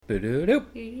Boo-doo-doo.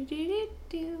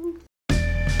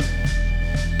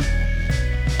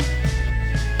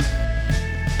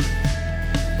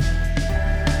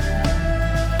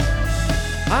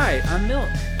 Hi, I'm Milk.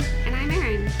 And I'm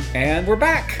Erin. And we're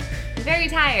back. Very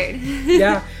tired.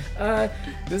 Yeah,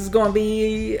 this is going to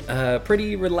be a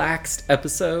pretty relaxed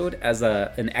episode as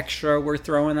an extra we're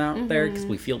throwing out there because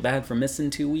we feel bad for missing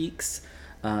 2 weeks.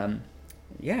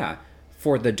 Yeah,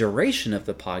 for the duration of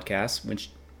the podcast,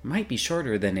 which might be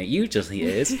shorter than it usually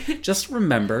is, just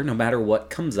remember, no matter what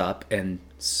comes up, and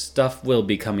stuff will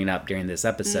be coming up during this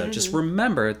episode, just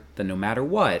remember that no matter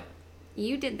what...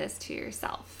 You did this to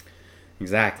yourself.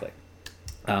 Exactly.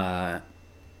 So...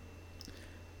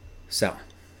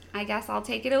 I guess I'll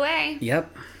take it away.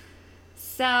 Yep.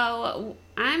 So,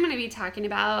 I'm going to be talking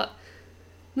about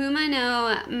Muma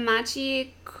no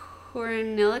Machi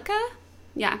Cornelica?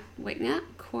 Yeah,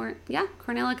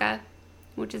 Cornelica,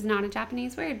 which is not a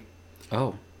Japanese word.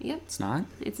 Oh. Yep. It's not?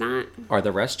 It's not. Are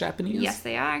the rest Japanese? Yes,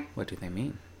 they are. What do they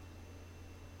mean?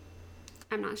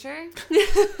 I'm not sure.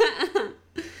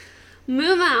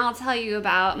 Muma, I'll tell you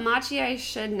about. Machi, I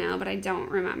should know, but I don't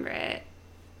remember it.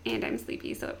 And I'm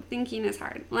sleepy, so thinking is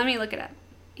hard. Let me look it up.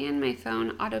 And my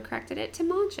phone auto-corrected it to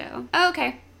macho. Oh,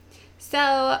 okay.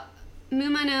 So,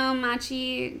 Muma no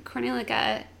Machi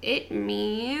Cornelica, it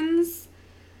means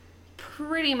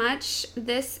pretty much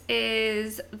this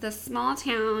is the small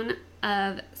town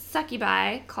of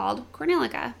Succubi called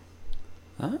Cornelica.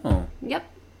 Oh. Yep.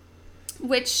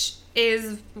 Which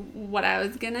is what I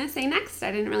was going to say next.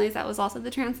 I didn't realize that was also the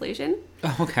translation.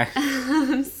 Oh, okay.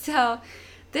 So...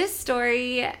 This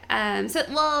story,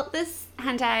 this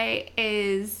hentai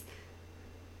is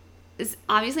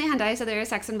obviously hentai, so there is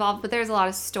sex involved, but there's a lot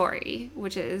of story,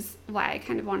 which is why I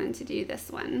kind of wanted to do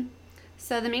this one.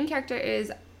 So the main character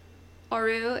is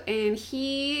Oru, and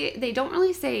they don't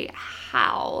really say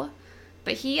how,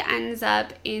 but he ends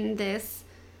up in this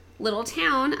little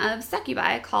town of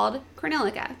Succubi called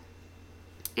Cornelica.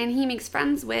 And he makes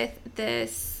friends with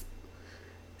this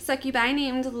succubi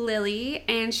named Lily,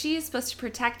 and she's supposed to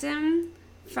protect him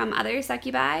from other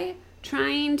succubi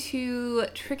trying to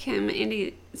trick him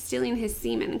into stealing his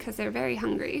semen because they're very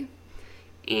hungry.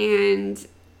 And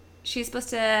she's supposed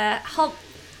to help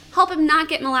him not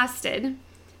get molested,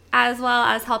 as well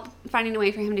as help finding a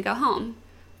way for him to go home.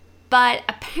 But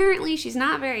apparently she's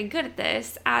not very good at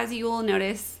this, as you will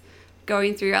notice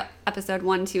going through episode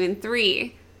 1, 2, and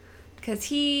 3, because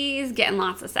he's getting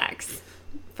lots of sex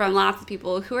from lots of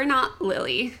people who are not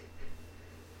Lily.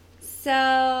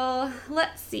 So,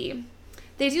 let's see.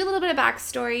 They do a little bit of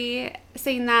backstory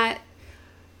saying that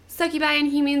succubi and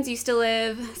humans used to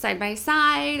live side by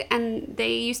side, and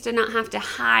they used to not have to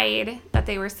hide that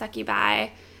they were succubi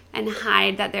and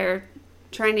hide that they're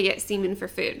trying to get semen for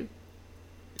food.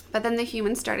 But then the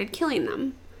humans started killing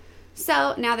them.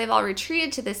 So, now they've all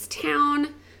retreated to this town,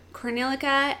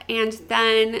 Cornelica, and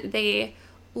then they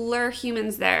lure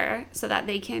humans there so that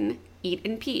they can eat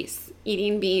in peace.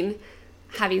 Eating being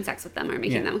having sex with them or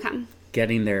making them come.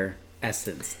 Getting their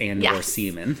essence and or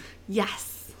semen.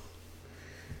 Yes.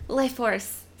 Life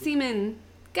force. Semen.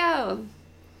 Go.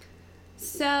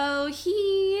 So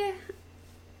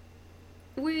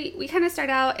we kind of start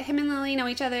out, him and Lily know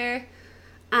each other.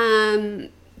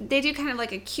 They do kind of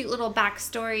like a cute little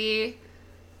backstory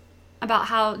about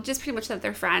how just pretty much that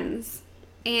they're friends.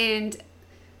 And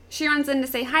she runs in to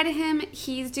say hi to him.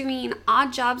 He's doing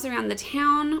odd jobs around the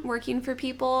town, working for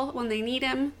people when they need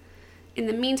him. In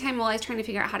the meantime, while he's trying to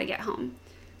figure out how to get home.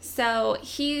 So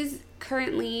he's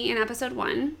currently, in episode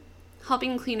 1,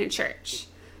 helping clean a church.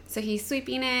 So he's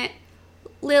sweeping it.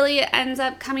 Lily ends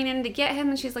up coming in to get him,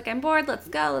 and she's like, I'm bored, let's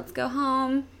go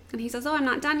home. And he says, oh, I'm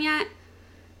not done yet.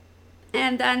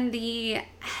 And then the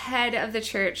head of the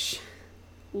church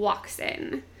walks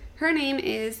in. Her name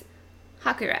is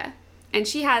Hakura. And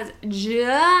she has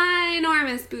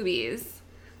ginormous boobies.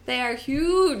 They are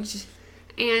huge.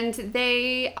 And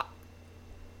they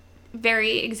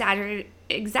very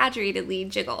exaggeratedly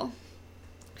jiggle.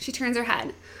 She turns her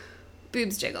head.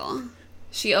 Boobs jiggle.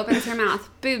 She opens her mouth.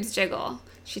 Boobs jiggle.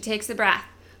 She takes a breath.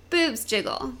 Boobs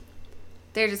jiggle.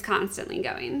 They're just constantly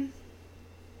going.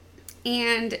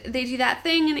 And they do that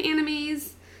thing in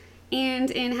animes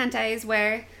and in hentais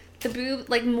where the boob,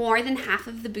 like more than half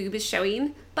of the boob is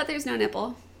showing, but there's no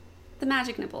nipple. The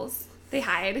magic nipples. They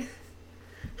hide.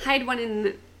 Hide one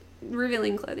in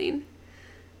revealing clothing.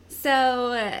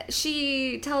 So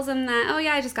she tells him that, oh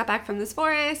yeah, I just got back from this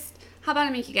forest. How about I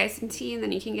make you guys some tea and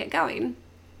then you can get going?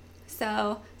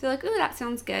 So they're like, ooh, that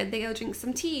sounds good. They go drink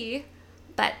some tea.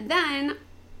 But then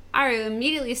Aru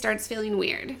immediately starts feeling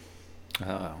weird.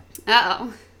 Uh-oh.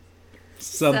 Uh-oh.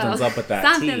 Something's up with that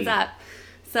Something's tea. up.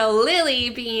 So Lily,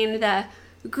 being the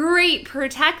great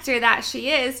protector that she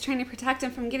is, trying to protect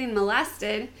him from getting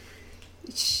molested,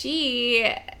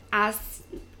 she asks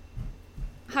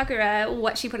Hakura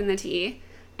what she put in the tea.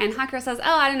 And Hakura says,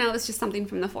 oh, I don't know, it was just something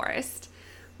from the forest.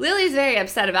 Lily's very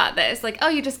upset about this. Like, oh,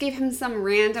 you just gave him some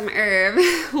random herb.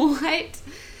 What?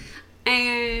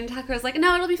 And Hakura's like,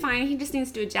 no, it'll be fine. He just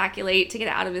needs to ejaculate to get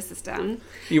it out of his system.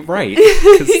 You're right.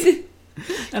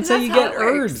 That's how you get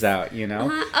herbs out, you know?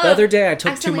 The other day I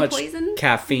took too much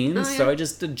caffeine, so I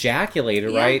just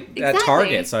ejaculated at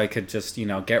Target so I could just,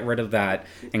 get rid of that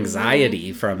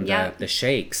anxiety from the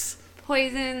shakes.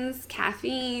 Poisons,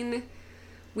 caffeine,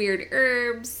 weird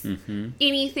herbs,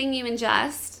 anything you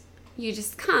ingest, you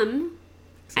just come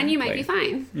and you might be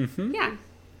fine. Yeah.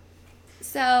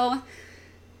 So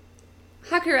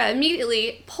Hakura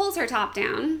immediately pulls her top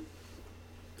down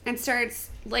and starts,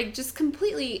 just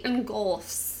completely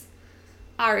engulfs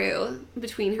Aru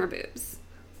between her boobs.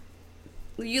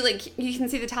 You can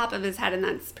see the top of his head, and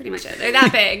that's pretty much it. They're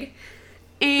that big.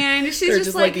 And she's They're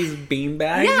just like these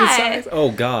beanbags in size? Oh,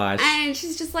 gosh. And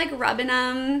she's just, rubbing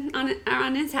them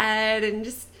on his head and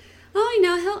just,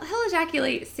 he'll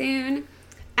ejaculate soon.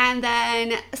 And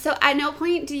then, so at no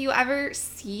point do you ever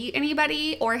see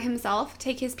anybody or himself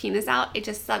take his penis out. It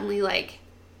just suddenly,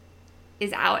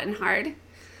 is out and hard.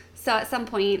 So at some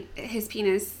point, his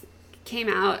penis came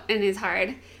out and is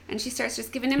hard. And she starts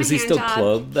just giving him a hand job. Is he still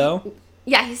clothed, though?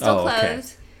 Yeah, he's still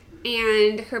clothed. Okay.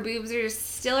 And her boobs are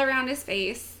still around his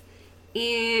face.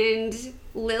 And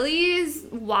Lily is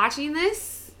watching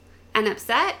this and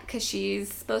upset because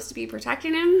she's supposed to be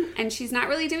protecting him. And she's not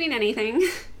really doing anything.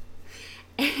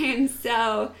 And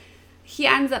so he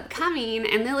ends up coming,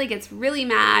 and Lily gets really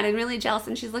mad and really jealous,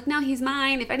 and she's like, no, he's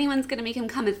mine. If anyone's going to make him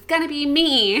come, it's going to be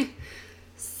me.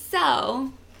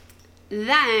 So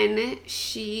then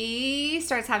she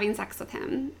starts having sex with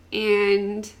him,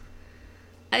 and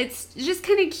it's just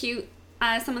kind of cute.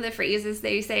 Some of the phrases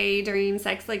they say during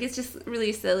sex, it's just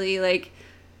really silly.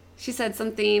 She said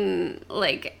something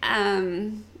like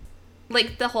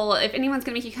the whole, if anyone's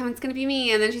going to make you come, it's going to be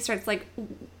me. And then she starts,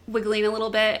 wiggling a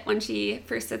little bit when she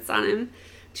first sits on him.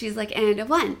 She's like, and a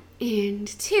 1, and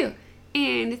 2,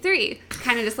 and 3.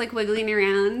 Kind of just, wiggling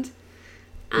around.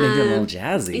 Maybe a little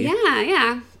jazzy.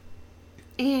 Yeah.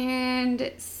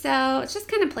 And so it's just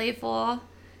kind of playful.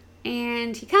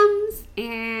 And he comes,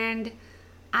 and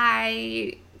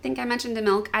I think I mentioned to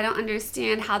Milk, I don't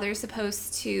understand how they're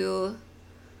supposed to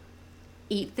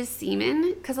eat the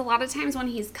semen. Because a lot of times when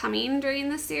he's coming during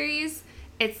the series,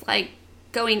 it's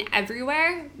going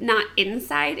everywhere, not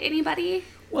inside anybody.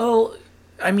 Well,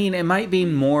 I mean, it might be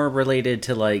more related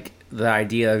to the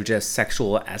idea of just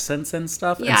sexual essence and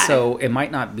stuff. Yeah. And so it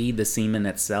might not be the semen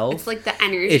itself. It's the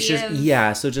energy. It's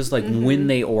just, so just when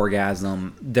they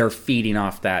orgasm, they're feeding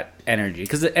off that energy.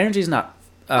 Because the energy is not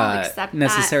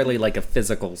necessarily a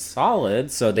physical solid,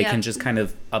 so they can just kind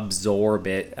of absorb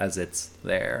it as it's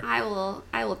there. I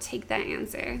will take that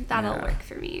answer. That'll work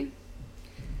for me.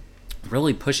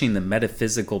 Really pushing the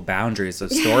metaphysical boundaries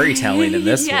of storytelling in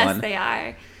this one. Yes, they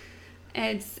are.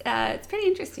 It's pretty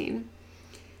interesting.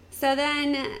 So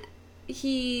then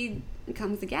he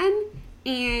comes again,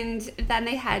 and then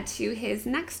they head to his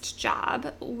next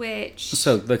job, which...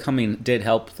 So the coming did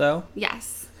help, though?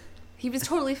 Yes. He was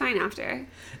totally fine after.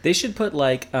 They should put,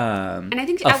 and I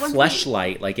think a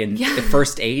fleshlight, in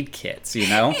first aid kits,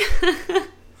 Yeah.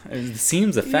 It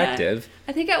seems effective. Yeah.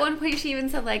 I think at one point she even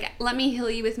said, let me heal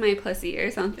you with my pussy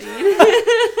or something.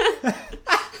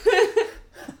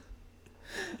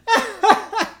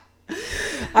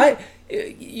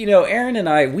 Aaron and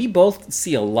I, we both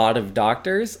see a lot of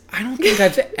doctors. I don't think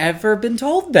I've ever been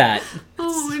told that.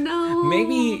 Oh, no.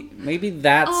 Maybe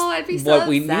that's I'd be what so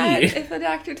we need. If a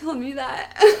doctor told me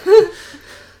that.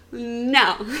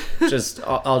 No.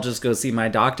 I'll just go see my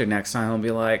doctor next time. I'll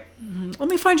be like, let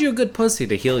me find you a good pussy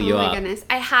to heal you up. Oh my goodness.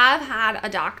 I have had a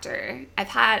doctor. I've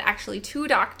had actually 2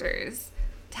 doctors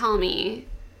tell me,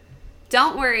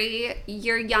 don't worry,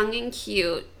 you're young and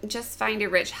cute. Just find a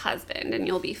rich husband and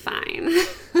you'll be fine.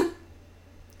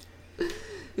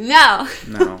 No.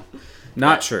 No.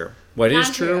 Not true. What is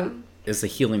true is a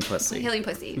healing pussy. A healing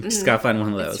pussy. Mm-hmm. Just gotta find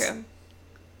one of those. That's true.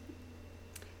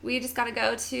 We just got to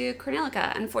go to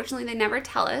Cornelica. Unfortunately, they never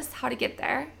tell us how to get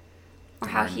there or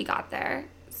how he got there.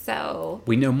 So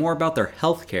we know more about their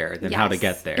healthcare than how to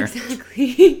get there.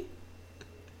 Exactly.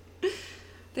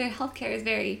 Their healthcare is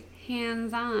very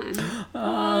hands-on.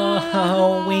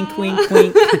 Oh, wink, wink,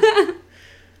 wink.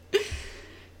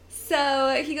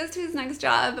 So he goes to his next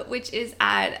job, which is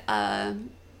at a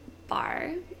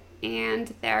bar.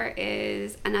 And there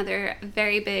is another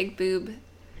very big boob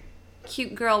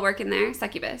cute girl working there,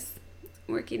 Succubus.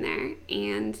 working there.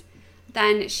 And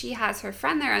then she has her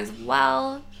friend there as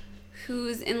well,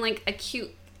 who's in like a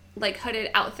cute like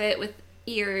hooded outfit with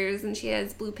ears, and she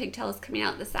has blue pigtails coming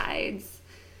out the sides.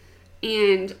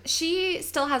 And she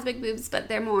still has big boobs, but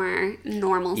they're more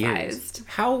normal sized.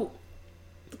 How?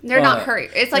 They're not her.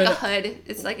 It's like a hood.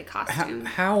 It's like a costume.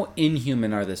 How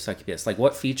inhuman are the succubus? Like,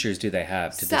 what features do they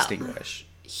have to distinguish?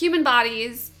 Human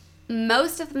bodies,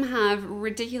 most of them have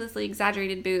ridiculously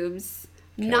exaggerated boobs.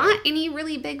 Okay. Not any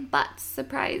really big butts,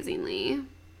 surprisingly.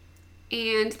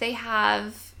 And they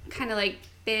have kind of like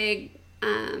big,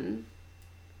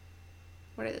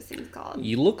 what are those things called?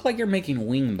 You look like you're making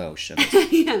wing motions.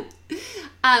 Yeah.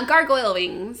 Gargoyle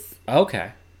wings.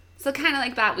 Okay. So kind of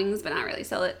like bat wings, but not really.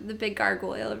 So the big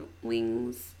gargoyle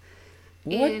wings.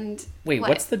 What? And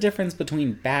what's the difference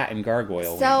between bat and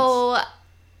gargoyle wings? So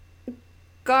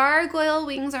gargoyle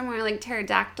wings are more like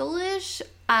pterodactyl-ish.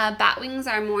 Bat wings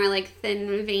are more like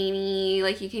thin, veiny,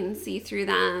 like you can see through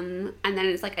them. And then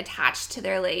it's like attached to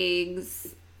their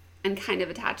legs and kind of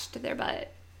attached to their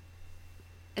butt.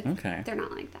 Okay. They're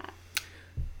not like that.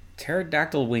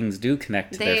 Pterodactyl wings do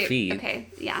connect to their feet. Okay,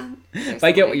 yeah.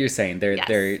 I get what you're saying.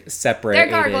 They're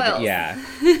separated. They're gargoyles. Yeah.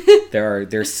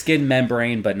 They're skin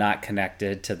membrane, but not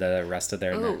connected to the rest of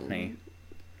their anatomy.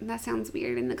 That sounds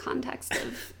weird in the context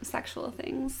of sexual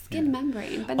things. Skin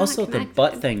membrane, but also, not connected. the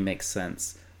butt thing makes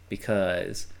sense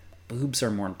because boobs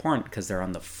are more important because they're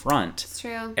on the front. It's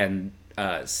true. And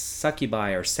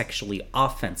succubi are sexually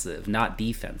offensive, not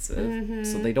defensive. Mm-hmm.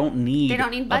 So they don't need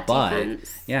butt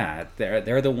defense. Yeah,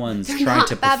 they're the ones trying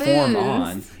to perform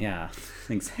on. Yeah,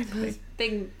 exactly.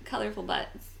 Big, colorful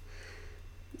butts.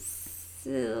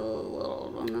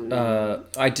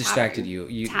 I distracted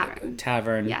you.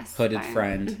 Tavern, yes, hooded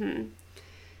friend. Mm-hmm.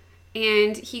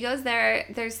 And he goes there.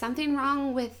 There's something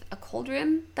wrong with a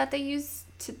cauldron that they use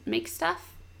to make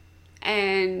stuff.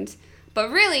 But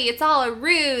really, it's all a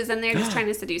ruse, and they're just trying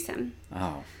to seduce him.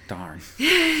 Oh, darn.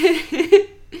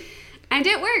 And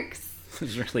it works. I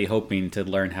was really hoping to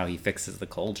learn how he fixes the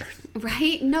cauldron.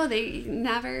 Right? No, they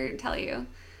never tell you.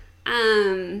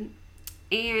 And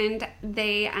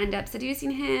they end up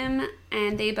seducing him,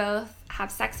 and they both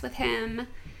have sex with him.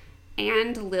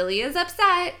 And Lily is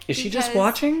upset. Is she just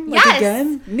watching? Yes.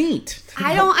 Again? Neat.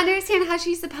 I don't understand how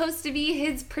she's supposed to be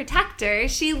his protector.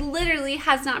 She literally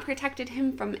has not protected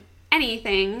him from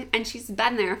anything, and she's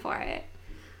been there for it.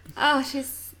 Oh,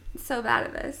 she's so bad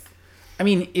at this. I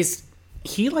mean, is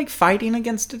he like fighting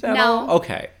against it at all?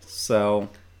 Okay, so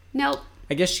nope.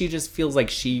 I guess she just feels like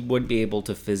she would be able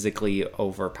to physically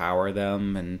overpower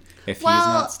them, and if he's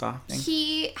not stopping.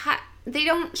 They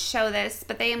don't show this,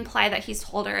 but they imply that he's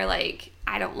told her, like,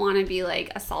 I don't want to be,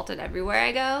 like, assaulted everywhere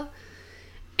I go.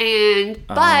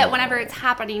 But whenever it's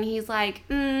happening, he's like,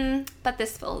 but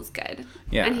this feels good.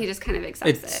 Yeah. And he just kind of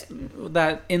accepts it.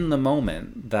 That in the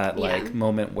moment,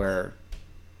 moment where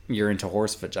you're into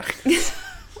horse vaginas.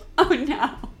 Oh,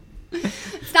 no.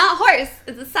 It's not horse.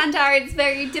 It's a centaur. It's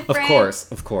very different.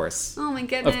 Of course. Oh, my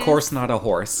goodness. Of course not a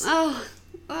horse. Oh.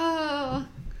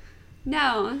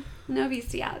 No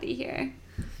bestiality here.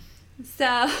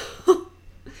 So,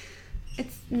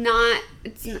 it's not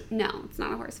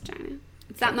a horse vagina.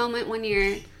 It's that moment when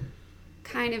you're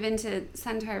kind of into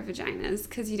centaur vaginas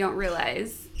because you don't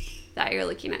realize that you're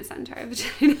looking at centaur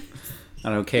vaginas.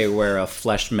 And okay, where a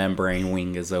flesh membrane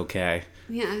wing is okay.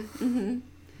 Yeah. Mm-hmm.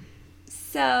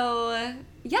 So,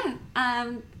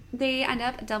 they end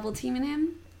up double teaming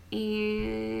him,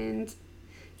 and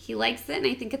he likes it, and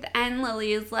I think at the end,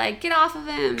 Lily is like, get off of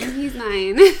him, he's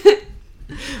mine.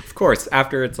 Of course,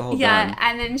 after it's all done. Yeah,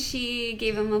 and then she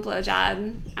gave him a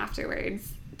blowjob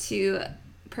afterwards to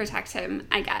protect him,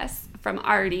 I guess, from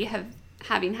already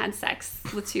having had sex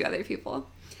with two other people.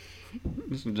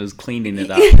 Just cleaning it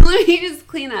up. Let me just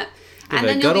clean up. And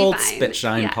then good old spit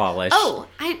shine polish. Oh,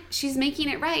 she's making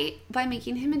it right by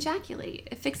making him ejaculate.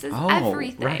 It fixes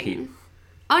everything. Right.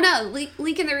 Oh no,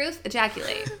 leak in the roof,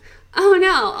 ejaculate. Oh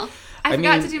no, I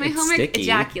forgot to do my homework. Sticky.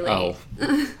 Ejaculate.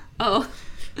 Oh.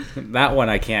 That one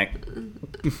I can't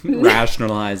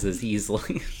rationalize as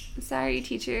easily. Sorry,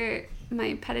 teacher.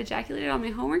 My pet ejaculated on my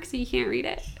homework, so you can't read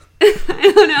it.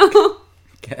 I don't know.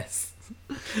 Guess.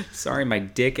 Sorry, my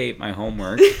dick ate my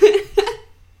homework.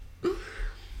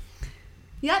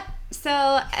 Yep.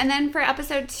 So, and then for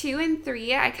episode 2 and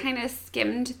 3, I kind of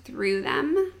skimmed through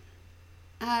them.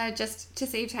 Just to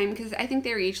save time, because I think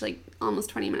they were each like almost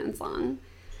 20 minutes long.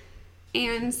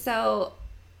 And so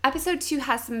episode 2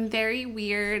 has some very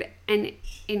weird and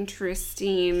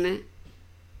interesting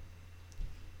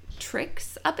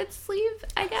tricks up its sleeve,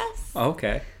 I guess.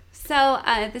 Okay. So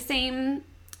the same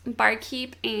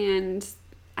barkeep and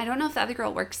I don't know if the other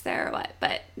girl works there or what,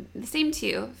 but the same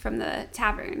two from the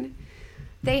tavern,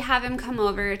 they have him come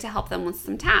over to help them with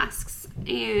some tasks.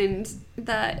 And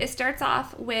it starts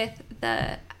off with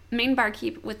the main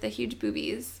barkeep with the huge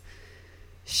boobies.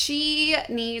 She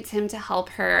needs him to help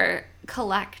her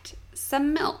collect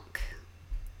some milk.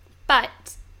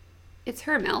 But it's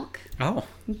her milk. Oh.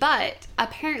 But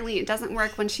apparently it doesn't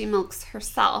work when she milks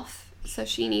herself. So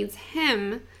she needs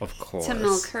him Of course. to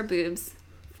milk her boobs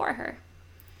for her.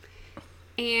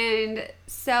 And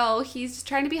so he's just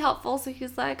trying to be helpful. So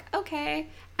he's like, okay.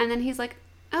 And then he's like,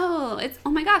 oh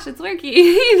my gosh, it's working.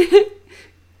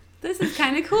 This is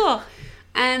kind of cool.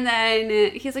 And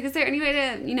then he's like, is there any way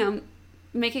to,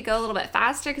 make it go a little bit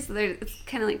faster? Because it's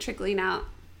kind of like trickling out.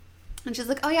 And she's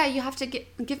like, oh yeah, you have to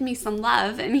give me some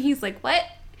love. And he's like, what?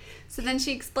 So then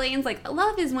she explains, like,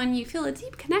 love is when you feel a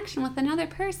deep connection with another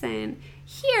person.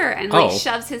 Here. And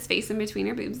shoves his face in between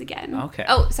her boobs again. Okay.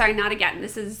 Oh, sorry, not again.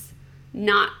 This is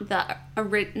not the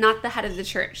head of the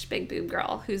church, big boob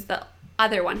girl, who's the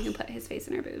other one who put his face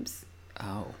in her boobs.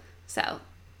 Oh. So,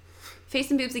 face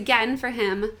and boobs again for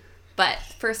him, but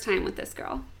first time with this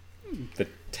girl. The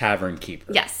tavern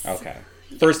keeper. Yes. Okay.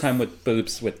 First time with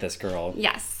boobs with this girl.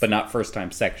 Yes. But not first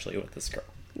time sexually with this girl.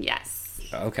 Yes.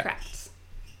 Okay. Correct.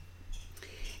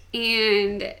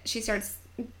 And she starts,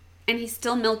 and he's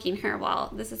still milking her while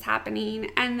this is happening.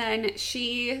 And then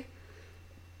she,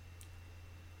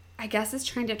 I guess, is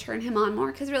trying to turn him on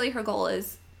more, because really her goal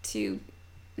is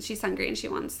she's hungry and she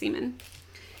wants semen.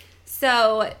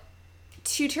 So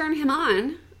to turn him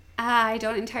on, I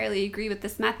don't entirely agree with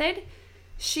this method.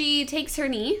 She takes her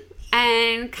knee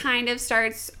and kind of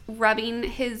starts rubbing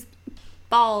his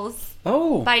balls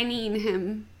by kneeing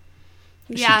him.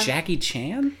 Is she Jackie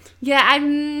Chan? Yeah,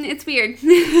 it's weird.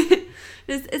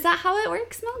 Is that how it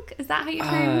works, Milk? Is that how you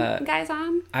turn guys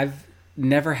on? I've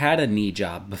never had a knee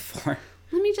job before.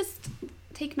 Let me just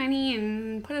take my knee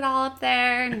and put it all up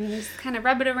there and just kind of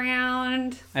rub it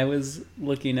around. I was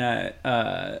looking at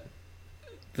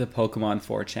the Pokemon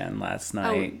 4chan last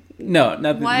night. Oh, no,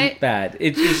 nothing bad.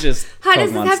 It's just how Pokemon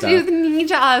does this have stuff. to do with knee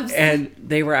jobs? And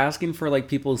they were asking for like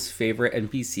people's favorite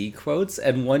NPC quotes,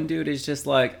 and one dude is just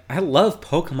like, "I love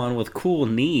Pokemon with cool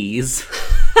knees."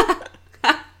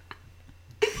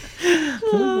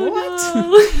 What?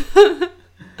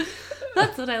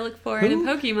 That's what I look for in a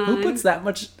Pokemon. Who puts that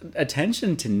much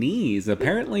attention to knees?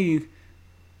 Apparently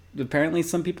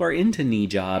some people are into knee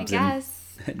jobs. I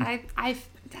guess.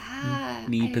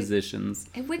 Knee positions.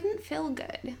 It wouldn't feel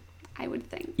good, I would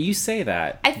think. You say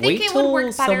that. I think it would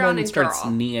work better on a girl. Starts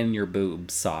kneeing your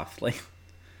boobs softly.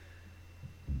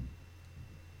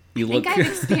 I think I've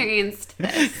experienced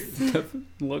this. The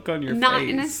look on your face. Not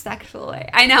in a sexual way.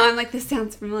 I know, I'm like, this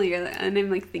sounds familiar, and I'm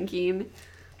like thinking...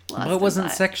 Well, it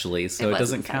wasn't sexually, so it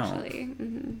doesn't count.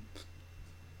 Mm-hmm.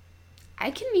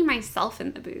 I can knee myself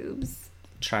in the boobs.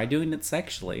 Try doing it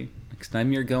sexually. Next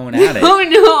time you're going at it.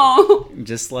 Oh, no!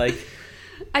 Just like,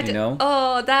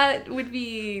 Oh, that would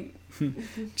be...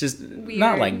 just weird.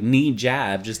 Not like knee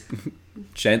jab. Just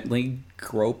gently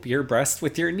grope your breast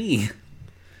with your knee.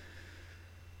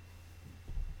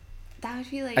 That would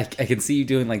be like... I can see you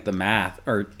doing like the math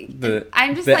or the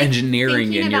like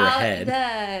engineering in your head.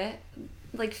 The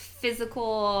like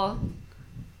physical,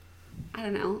 I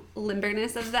don't know,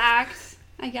 limberness of the act,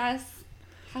 I guess.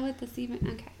 How would this even...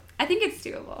 Okay. I think it's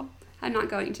doable. I'm not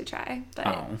going to try, but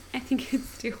I think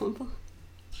it's doable.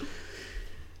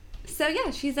 So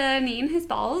yeah, she's kneeing his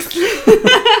balls.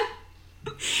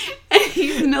 And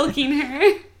he's milking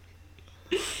her.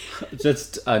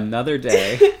 Just another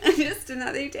day. Just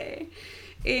another day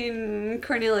in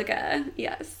Cornelica,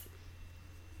 yes.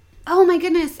 Oh my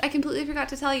goodness, I completely forgot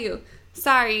to tell you.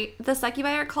 Sorry, the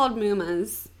succubi are called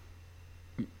Mumas.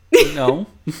 No.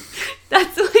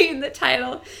 That's why in the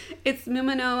title, it's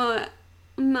Mumano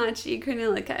Machi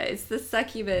Cornelica. It's the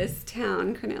succubus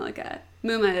town, Cornelica.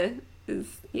 Muma is,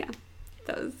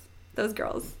 those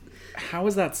girls. How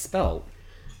is that spelled?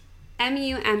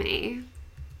 Muma.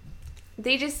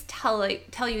 They just tell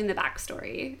you in the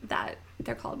backstory that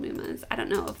they're called Mumas. I don't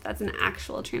know if that's an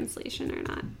actual translation or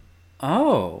not.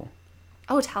 Oh.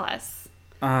 Oh, tell us.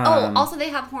 Also they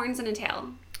have horns and a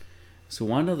tail. So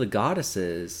one of the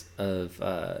goddesses of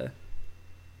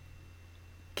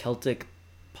Celtic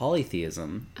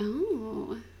polytheism.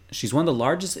 Oh. She's one of the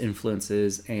largest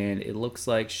influences, and it looks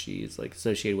like she's like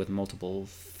associated with multiple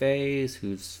faiths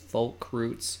whose folk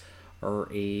roots are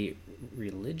a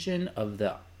religion of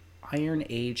the Iron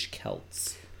Age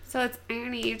Celts. So it's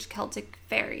Iron Age Celtic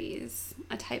fairies,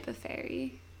 a type of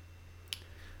fairy.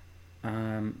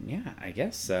 Yeah, I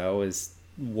guess so. Is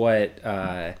what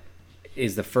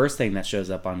is the first thing that shows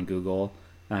up on Google.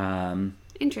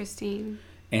 Interesting.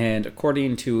 And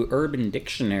according to Urban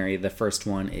Dictionary, the first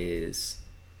one is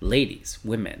ladies,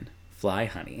 women, fly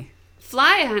honey.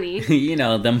 Fly honey? You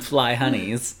know, them fly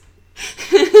honeys.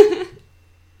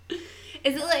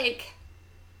 Is it like...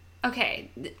 Okay,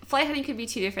 fly honey could be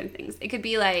two different things. It could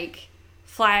be like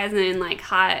fly as in like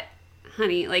hot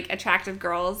honey, like attractive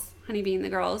girls, honey being the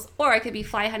girls. Or it could be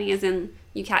fly honey as in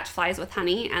you catch flies with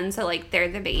honey, and so like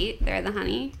they're the bait, they're the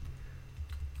honey.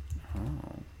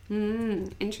 Oh.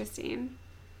 Interesting.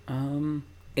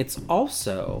 It's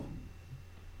also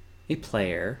a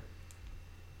player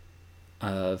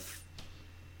of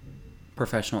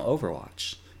professional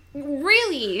Overwatch.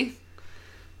 Really?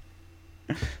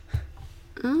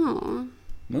 Oh.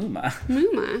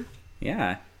 Muma.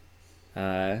 Yeah.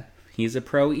 He's a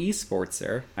pro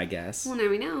esportser, I guess. Well, now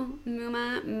we know.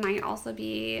 Muma might also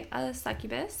be a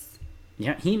succubus.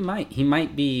 Yeah, he might be. He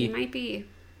might be.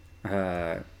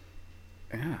 Yeah.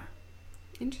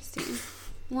 Interesting.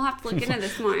 We'll have to look into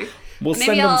this more. We'll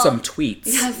send him some tweets.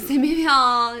 Yes, maybe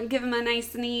I'll give him a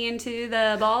nice knee into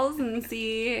the balls and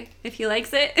see if he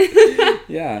likes it.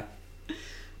 Yeah.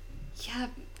 Yeah.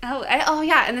 Oh,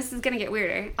 yeah, and this is going to get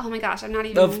weirder. Oh, my gosh, I'm not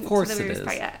even of course to the it weirdest is.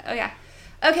 part yet. Oh, yeah.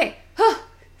 Okay.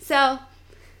 So,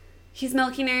 he's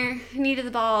milking her, knee to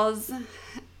the balls.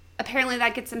 Apparently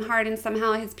that gets him hard, and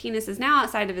somehow his penis is now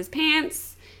outside of his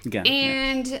pants. Again,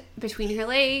 and between her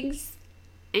legs,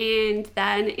 and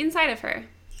then inside of her.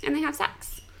 And they have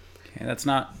sex. Okay, that's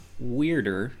not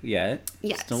weirder yet.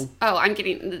 Yes. Still... Oh, I'm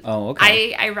getting... Oh,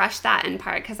 okay. I rushed that end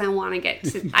part because I want to get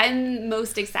to... I'm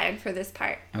most excited for this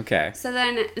part. Okay. So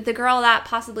then the girl that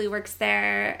possibly works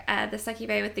there, the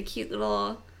succubus with the cute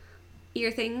little ear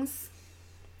things.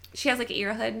 She has like an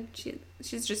ear hood.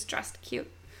 She's just dressed cute.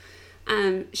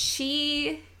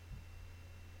 She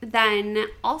then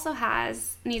also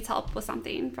needs help with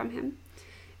something from him.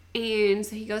 And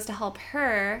so he goes to help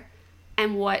her.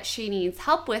 And what she needs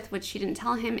help with, which she didn't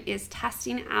tell him, is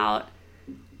testing out,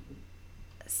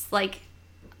 like,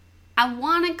 I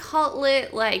want to call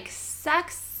it, like,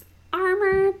 sex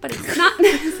armor, but it's not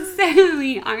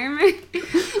necessarily armor.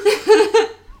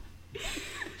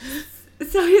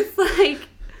 So it's like,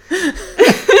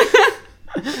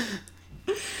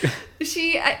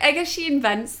 I guess she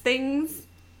invents things,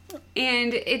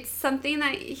 and it's something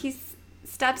that he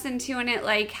steps into, and it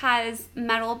like has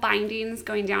metal bindings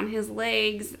going down his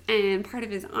legs and part of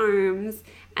his arms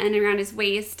and around his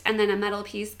waist, and then a metal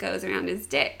piece goes around his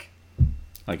dick.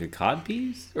 Like a cod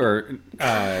piece? Or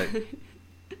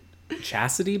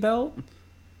chastity belt?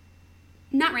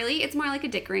 Not really. It's more like a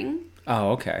dick ring.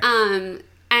 Oh, okay. And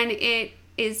it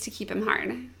is to keep him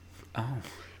hard. Oh.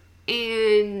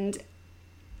 And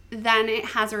then it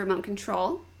has a remote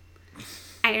control.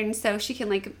 And so she can,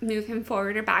 like, move him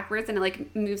forward or backwards, and it,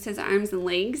 like, moves his arms and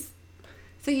legs.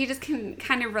 So he just can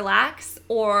kind of relax.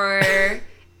 Or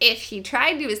if he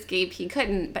tried to escape, he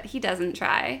couldn't, but he doesn't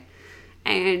try.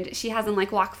 And she has him,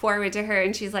 like, walk forward to her,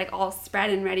 and she's, like, all spread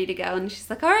and ready to go. And she's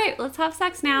like, all right, let's have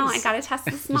sex now. I gotta test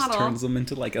this model. Just turns him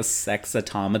into, like, a sex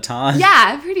automaton.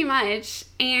 Yeah, pretty much.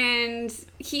 And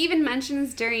he even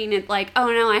mentions during it, like, oh,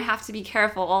 no, I have to be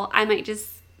careful. I might just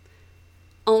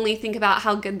only think about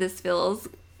how good this feels,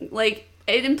 like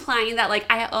it implying that like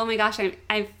oh my gosh,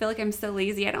 I feel like I'm so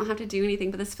lazy, I don't have to do anything,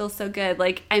 but this feels so good,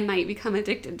 like I might become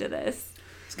addicted to this.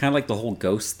 It's kind of like the whole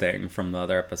ghost thing from the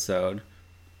other episode,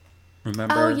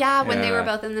 remember? Oh yeah, when they were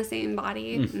both in the same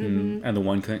body. Mm-hmm. And the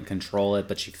one couldn't control it,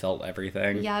 but she felt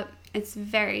everything. Yep, it's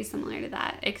very similar to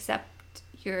that, except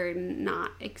you're not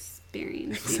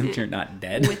experiencing except you're not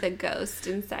dead with a ghost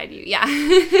inside you. Yeah.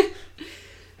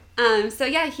 So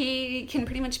yeah, he can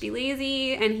pretty much be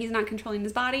lazy, and he's not controlling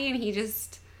his body, and he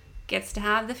just gets to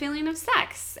have the feeling of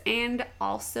sex, and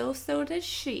also so does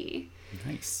she.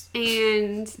 Nice.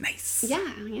 And nice.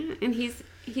 Yeah, and he's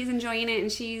enjoying it,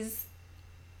 and she's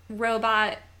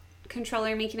robot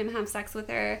controller making him have sex with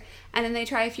her, and then they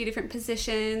try a few different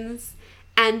positions,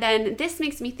 and then this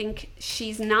makes me think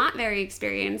she's not very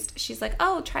experienced. She's like,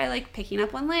 oh, try like picking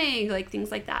up one leg, like things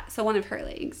like that. So one of her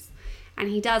legs. And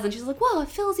he does, and she's like, whoa, it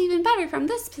feels even better from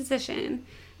this position.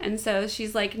 And so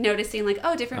she's like noticing like,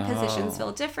 oh, different positions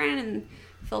feel different and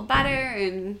feel better,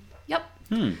 and yep.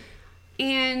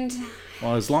 And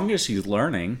well, as long as she's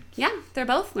learning. Yeah, they're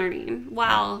both learning.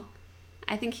 Wow.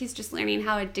 I think he's just learning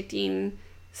how addicting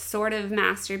sort of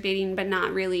masturbating, but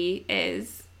not really,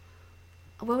 is.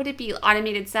 What would it be?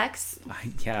 Automated sex?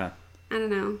 Yeah. I don't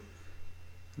know.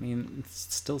 I mean,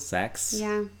 it's still sex.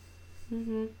 Yeah.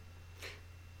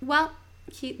 Well,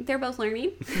 they're both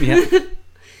learning. Yeah.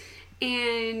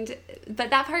 But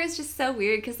that part is just so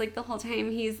weird because, like, the whole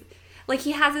time he's, Like,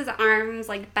 he has his arms,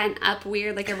 like, bent up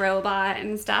weird like a robot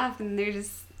and stuff, and they're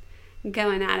just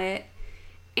going at it.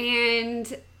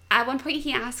 And at one point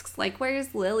he asks, like,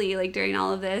 where's Lily, like, during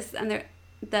all of this? And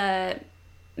the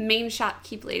main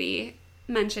shopkeep lady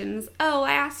mentions, oh,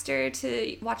 I asked her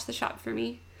to watch the shop for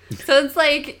me. So it's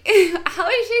like, how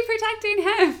is she protecting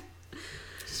him?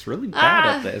 She's really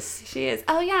bad at this. She is.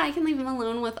 Oh, yeah, I can leave him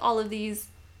alone with all of these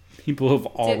people who've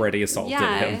already assaulted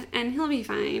him. And he'll be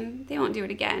fine. They won't do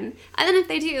it again. And then if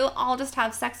they do, I'll just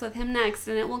have sex with him next,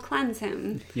 and it will cleanse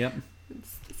him. Yep.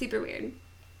 It's super weird.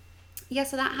 Yeah,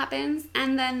 so that happens.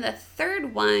 And then the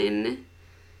third one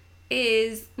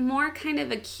is more kind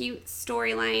of a cute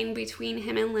storyline between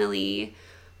him and Lily,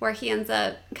 where he ends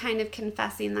up kind of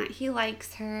confessing that he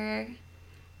likes her,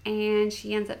 and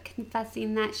she ends up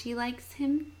confessing that she likes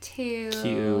him too.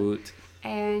 Cute.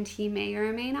 And he may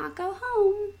or may not go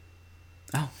home.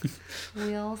 Oh.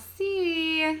 We'll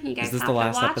see. You guys Is this have the to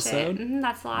last watch episode? it.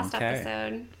 That's the last Okay.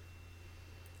 episode.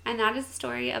 And that is the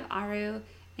story of Aru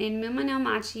in Muma no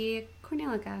Machi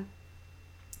Cornelica.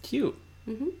 Cute.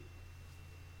 Mm-hmm.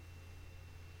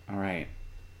 All right.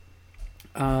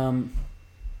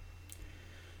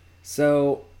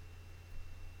 So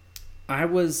I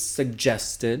was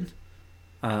suggested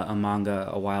a manga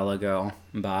a while ago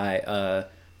by a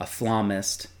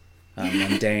flammist,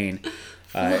 Mundane.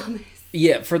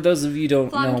 Yeah, for those of you who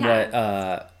don't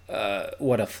know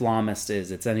what a flammist is,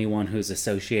 it's anyone who's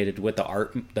associated with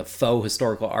the faux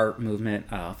historical art movement,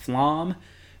 Flam,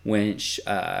 which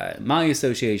my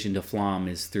association to Flam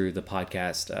is through the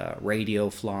podcast Radio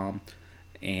Flam.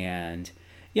 And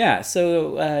yeah,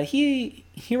 so he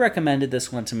recommended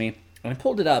this one to me, and I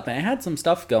pulled it up, and it had some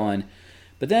stuff going.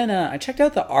 But then I checked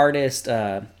out the artist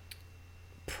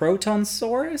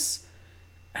Protonsaurus,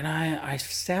 and I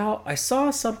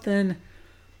saw something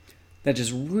that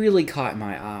just really caught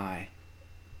my eye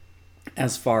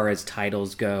as far as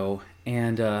titles go,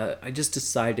 and I just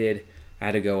decided I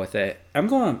had to go with it. I'm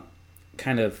going to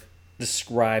kind of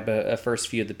describe a first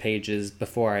few of the pages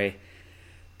before I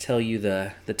tell you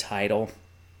the title,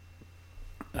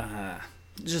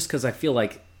 just because I feel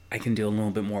like I can do a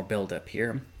little bit more build up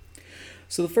here.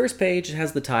 So the first page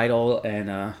has the title and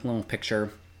a little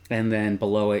picture, and then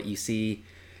below it you see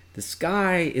this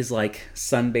guy is like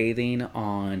sunbathing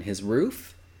on his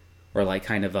roof, or like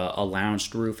kind of a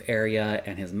lounged roof area,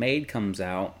 and his maid comes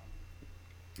out,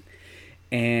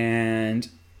 and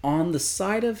on the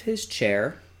side of his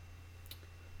chair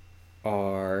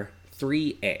are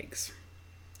 3 eggs.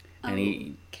 And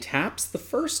he taps the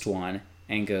first one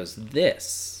and goes,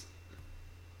 "This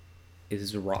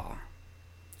is raw."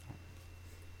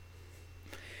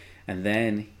 And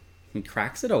then he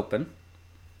cracks it open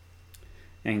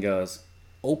and goes,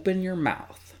 "Open your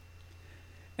mouth."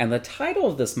 And the title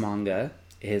of this manga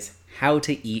is How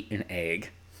to Eat an Egg.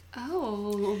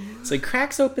 Oh. So he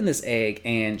cracks open this egg,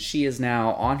 and she is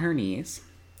now on her knees,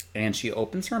 and she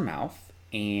opens her mouth,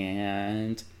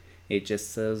 and it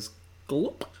just says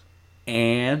glop.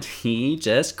 And he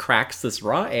just cracks this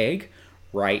raw egg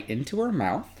right into her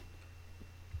mouth.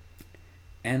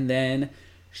 And then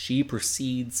she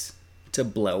proceeds to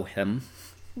blow him.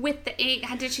 With the egg?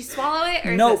 Did she swallow it?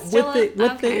 Or No, is it still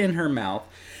with it in her mouth.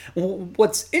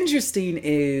 What's interesting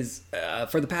is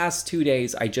for the past 2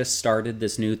 days, I just started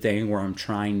this new thing where I'm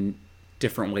trying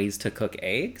different ways to cook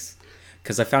eggs.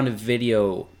 Because I found a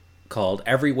video called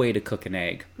Every Way to Cook an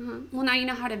Egg. Well, now you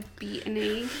know how to beat an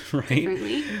egg Right?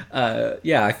 differently.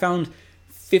 Yeah, I found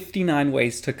 59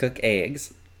 ways to cook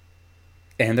eggs.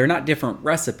 And they're not different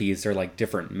recipes, they're like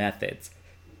different methods.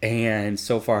 And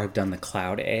so far I've done the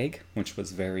cloud egg, which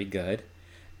was very good.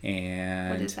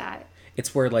 And What is that?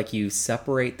 it's where like you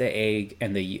separate the egg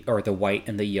and the white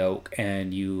and the yolk,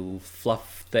 and you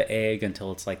fluff the egg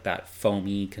until it's like that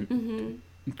foamy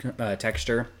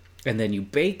texture, and then you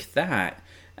bake that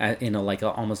in a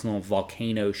almost little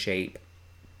volcano shape,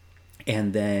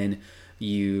 and then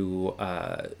you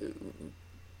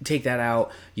take that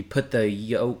out. You put the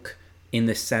yolk in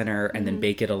the center and then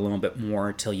bake it a little bit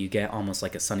more till you get almost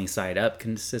like a sunny side up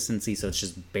consistency, so it's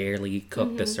just barely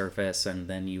cooked the surface, and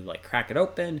then you like crack it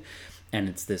open, and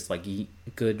it's this like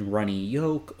good runny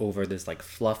yolk over this like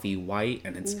fluffy white,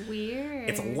 and it's weird.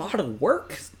 It's a lot of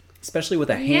work, especially with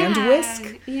a hand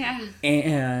whisk. Yeah.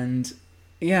 And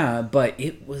yeah, but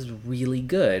it was really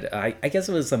good. I guess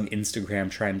it was some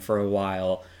Instagram trend for a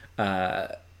while,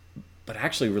 but I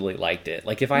actually really liked it.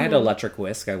 Like if I had an electric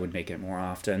whisk, I would make it more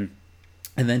often.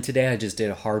 And then today I just did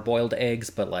hard-boiled eggs,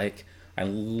 but like I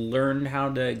learned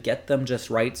how to get them just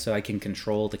right so I can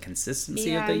control the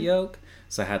consistency of the Yeah. yolk.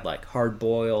 So I had like hard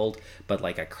boiled, but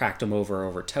like I cracked them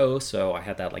over toast, so I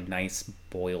had that like nice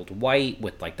boiled white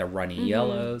with like the runny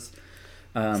yellows.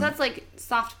 So that's like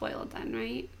soft boiled then,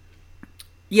 right?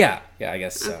 Yeah, I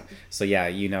guess so. So yeah,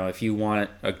 if you want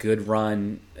a good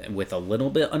run with a little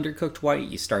bit undercooked white,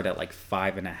 you start at like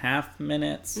 5.5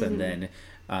 minutes, and then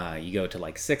you go to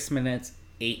like 6 minutes,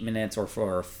 8 minutes, or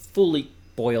for a fully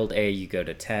boiled egg, you go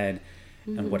to 10.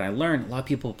 And what I learned, a lot of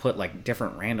people put like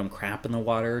different random crap in the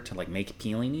water to like make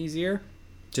peeling easier.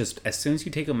 Just as soon as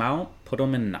you take them out, put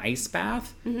them in an ice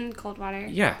bath. Cold water.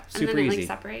 Yeah, super and then it, easy. like,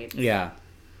 separates. Yeah.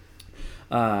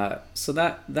 So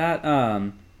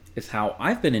that is how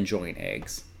I've been enjoying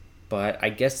eggs. But I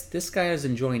guess this guy is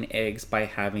enjoying eggs by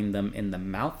having them in the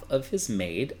mouth of his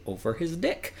maid over his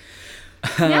dick.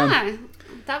 Yeah,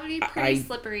 that would be pretty I-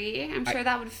 slippery. I'm sure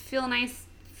that would feel nice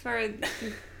for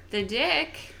the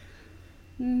dick.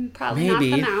 Probably Maybe.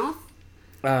 not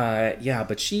the mouth. Yeah,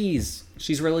 but she's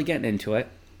really getting into it.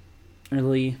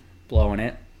 Really blowing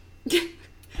it.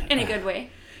 In a good way.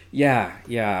 Yeah.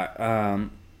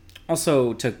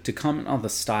 Also, to comment on the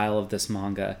style of this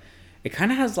manga, it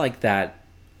kind of has like that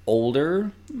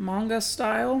older manga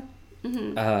style.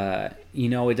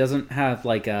 It doesn't have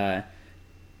like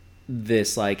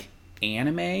this like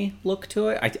anime look to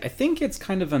it. I think it's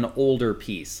kind of an older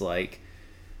piece. Like,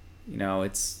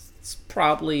 it's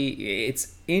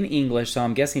in English, so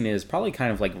I'm guessing it is probably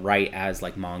kind of like right as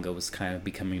like manga was kind of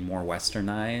becoming more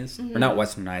westernized, or not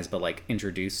westernized, but like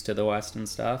introduced to the West and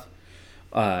stuff.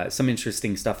 Some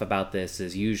interesting stuff about this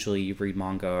is usually you read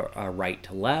manga right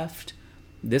to left.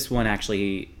 This one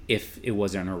actually, if it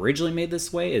wasn't originally made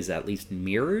this way, is at least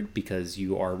mirrored because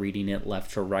you are reading it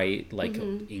left to right, like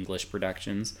English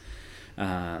productions.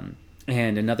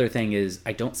 And another thing is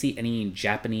I don't see any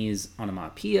Japanese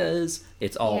onomatopoeias.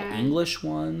 It's all English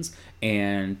ones.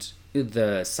 And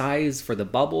the size for the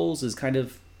bubbles is kind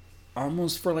of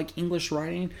almost for like English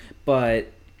writing.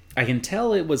 But I can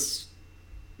tell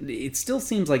it still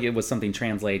seems like it was something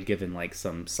translated given like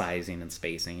some sizing and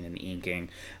spacing and inking.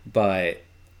 But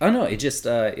I don't know, it just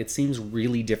it seems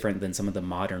really different than some of the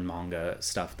modern manga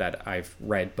stuff that I've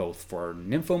read both for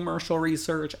infomercial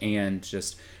research and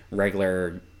just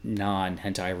regular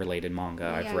non-hentai related manga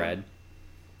I've read.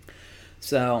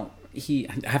 So I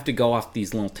have to go off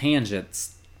these little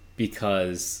tangents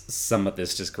because some of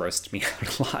this just grossed me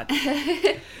out a lot.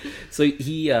 So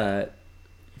he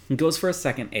goes for a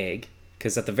second egg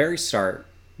because at the very start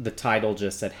the title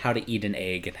just said how to eat an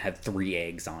egg and had 3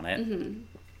 eggs on it.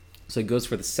 So he goes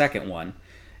for the second one.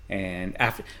 And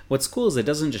after, what's cool is it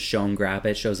doesn't just show him grab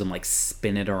it, shows him like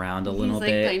spin it around a little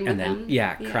bit and then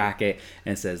crack it,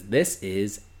 and it says this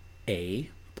is a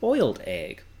boiled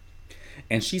egg.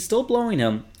 And she's still blowing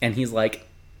him, and he's like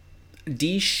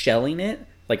de-shelling it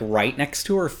like right next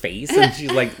to her face, and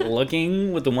she's like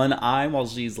looking with the one eye while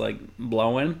she's like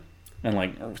blowing and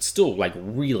like still like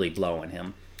really blowing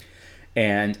him.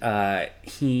 And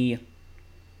he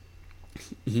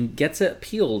gets it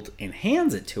peeled and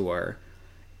hands it to her.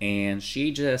 And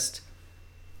she just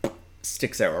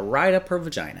sticks it right up her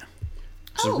vagina.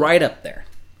 Just right up there.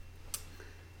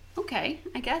 Okay,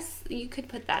 I guess you could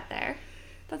put that there.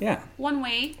 That's one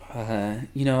way.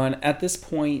 And at this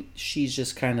point, she's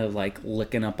just kind of like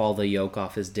licking up all the yolk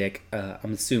off his dick.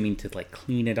 I'm assuming to like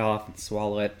clean it off and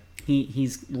swallow it.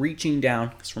 He's reaching down,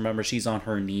 because remember, she's on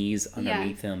her knees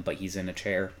underneath him, but he's in a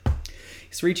chair.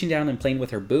 He's reaching down and playing with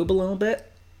her boob a little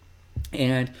bit.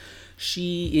 And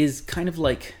she is kind of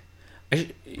like,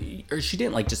 she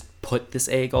didn't like just put this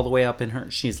egg all the way up in her.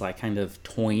 She's like kind of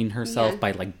toying herself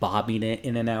by like bobbing it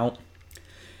in and out.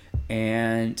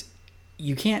 And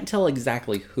you can't tell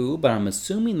exactly who, but I'm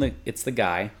assuming that it's the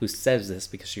guy who says this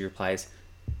because she replies,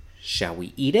 "Shall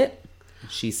we eat it?"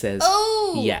 She says,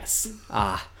 "Yes."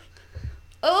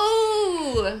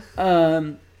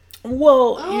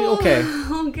 Well, okay.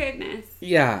 Oh, goodness.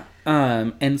 Yeah.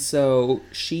 And so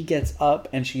she gets up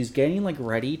and she's getting like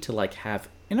ready to like have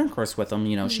intercourse with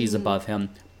him. She's above him,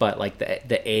 but like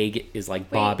the egg is like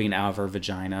bobbing out of her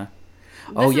vagina.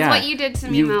 This is what you did to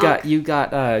me, Milk. You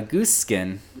got goose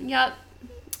skin. Yep.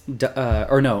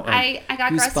 Or no. I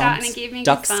got grossed out and it gave me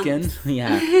duck goosebumps. skin.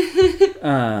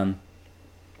 Yeah.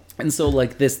 And so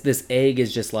like this egg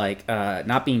is just like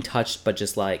not being touched, but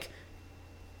just like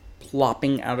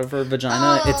plopping out of her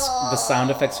vagina. It's the sound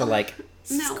effects are like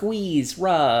squeeze,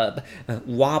 rub,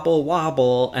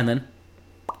 wobble, and then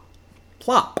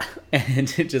plop,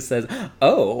 and it just says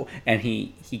 "oh," and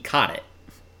he caught it,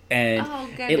 and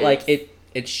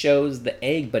it shows the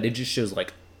egg, but it just shows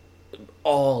like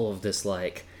all of this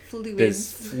like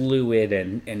fluid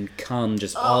and cum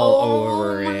just all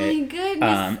over my it.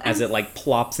 Goodness. As it like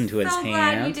plops into his hand. So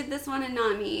glad you did this one and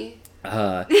not me.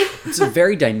 It's a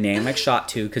very dynamic shot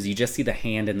too, because you just see the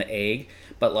hand and the egg,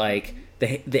 but like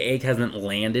the egg hasn't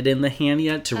landed in the hand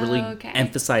yet to really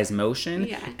emphasize motion.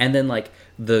 Yeah. And then like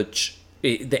the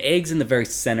egg's in the very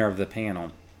center of the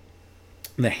panel.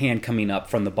 The hand coming up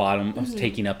from the bottom,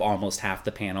 taking up almost half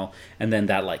the panel, and then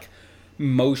that like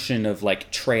motion of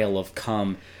like trail of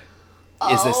cum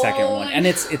is the second one. And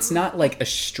it's not like a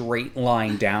straight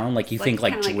line down like you think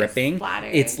like dripping.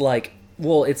 It's like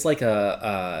it's like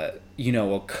a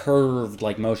curved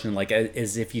like motion, like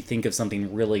as if you think of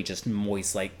something really just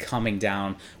moist, like coming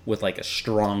down with like a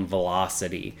strong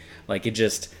velocity. Like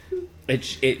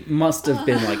it must have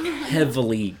been like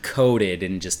heavily coated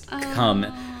and just cum.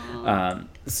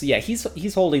 So yeah,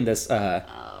 he's holding this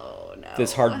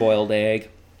this hard-boiled egg,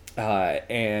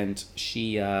 and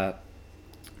she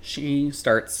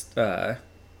starts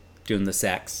doing the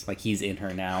sex, like he's in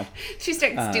her now. She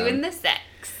starts doing the sex.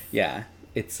 Yeah,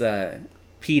 it's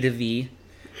P to V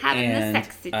having the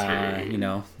sexy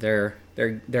time. They're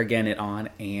getting it on,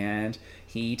 and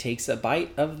he takes a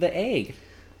bite of the egg.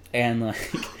 And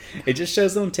like it just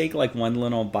shows them take like one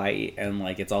little bite, and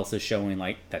like it's also showing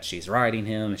like that she's riding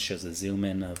him. It shows a zoom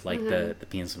in of like the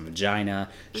penis and vagina.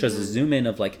 It shows a zoom in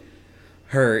of like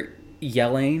her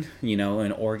yelling,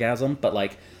 an orgasm. But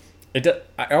like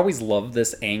I always love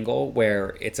this angle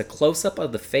where it's a close up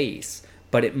of the face,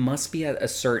 but it must be at a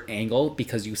certain angle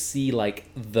because you see like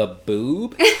the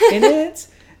boob in it,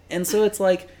 and so it's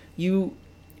like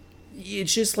it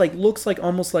just like looks like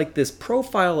almost like this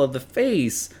profile of the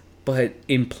face, but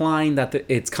implying that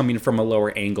it's coming from a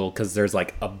lower angle because there's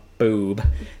like a boob,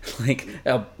 like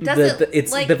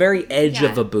it's like, the very edge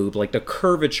of a boob, like the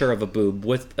curvature of a boob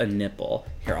with a nipple.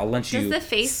 Here, I'll let you. Does the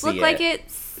face see look like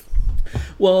it's?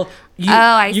 Well,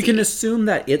 you can assume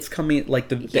that it's coming like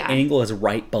the angle is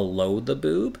right below the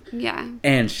boob. Yeah.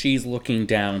 And she's looking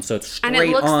down, so it's straight and it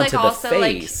looks onto like the also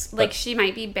face. Like she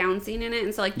might be bouncing in it,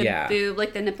 and so like the boob,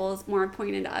 like the nipple is more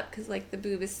pointed up because like the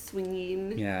boob is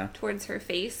swinging towards her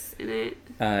face in it.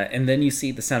 And then you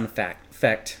see the sound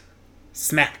effect,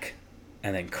 smack,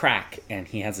 and then crack, and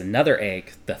he has another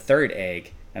egg, the third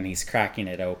egg, and he's cracking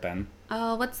it open.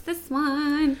 Oh, what's this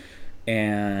one?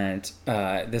 And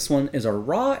this one is a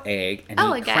raw egg, and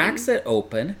he cracks it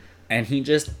open, and he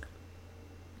just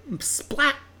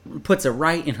puts it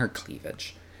right in her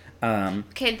cleavage.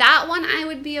 Okay, that one I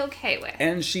would be okay with.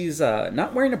 And she's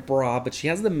not wearing a bra, but she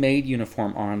has the maid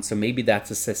uniform on, so maybe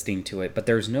that's assisting to it. But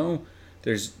there's no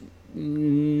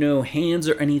hands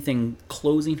or anything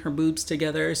closing her boobs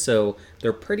together, so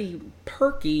they're pretty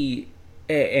perky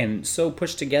and so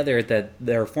pushed together that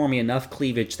they're forming enough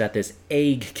cleavage that this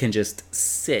egg can just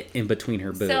sit in between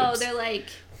her boobs. So they're like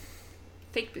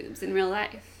fake boobs in real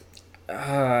life.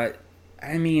 I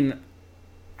mean,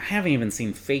 I haven't even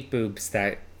seen fake boobs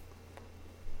that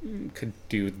could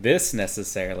do this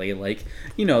necessarily. Like,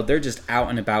 they're just out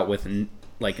and about with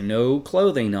like no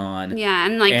clothing on. Yeah,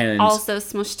 and also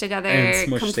smushed together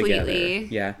completely.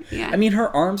 Together. Yeah. I mean, her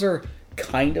arms are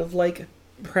kind of like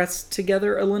pressed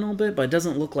together a little bit, but it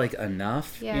doesn't look like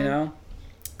enough.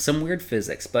 Some weird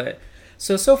physics. But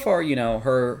so far,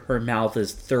 her mouth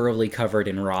is thoroughly covered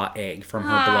in raw egg from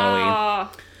her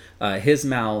blowing. His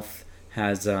mouth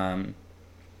has the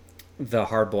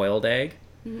hard-boiled egg.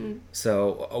 Mm-hmm.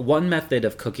 So one method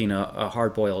of cooking a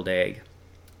hard-boiled egg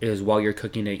is while you're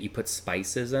cooking it, you put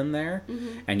spices in there,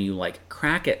 and you like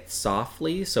crack it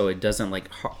softly so it doesn't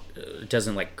like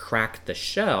crack the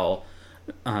shell.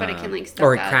 But it can like soak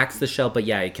or it up. cracks the shell, but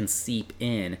it can seep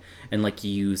in, and like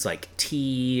you use like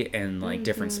tea and like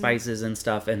different spices and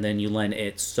stuff, and then you let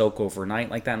it soak overnight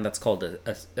like that, and that's called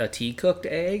a tea cooked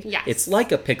egg. Yes, it's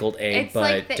like a pickled egg, it's but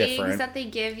like the different. eggs that they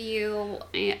give you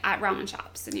at ramen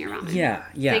shops in your ramen. Yeah.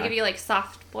 They give you like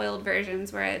soft boiled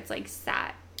versions where it's like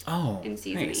sat. In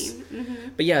seasoning. Nice.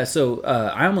 But so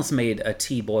I almost made a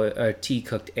tea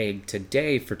cooked egg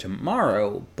today for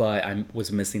tomorrow, but I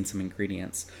was missing some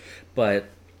ingredients. But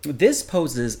this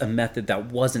poses a method that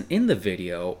wasn't in the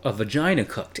video, a vagina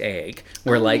cooked egg,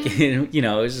 where it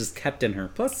was just kept in her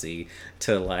pussy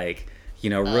to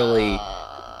really.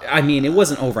 I mean, it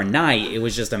wasn't overnight. It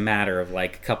was just a matter of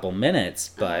like a couple minutes,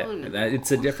 but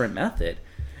it's a different method.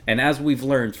 And as we've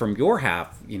learned from your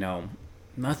half,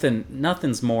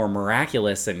 nothing's more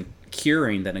miraculous and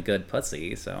curing than a good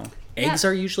pussy. So eggs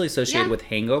are usually associated with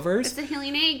hangovers. It's a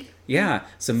healing egg. Yeah,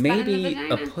 so maybe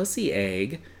a pussy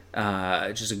egg,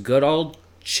 just a good old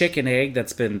chicken egg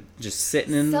that's been just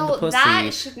sitting in the pussy. So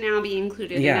that should now be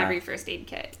included in every first aid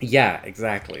kit. Yeah,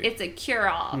 exactly. It's a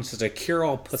cure-all. It's just a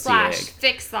cure-all pussy / egg.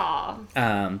 fix-all.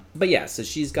 But yeah, so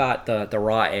she's got the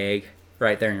raw egg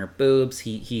right there in her boobs.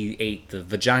 He ate the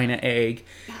vagina egg,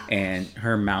 and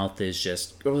her mouth is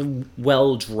just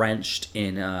well drenched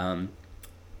in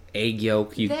egg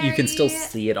yolk. You can still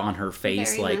see it on her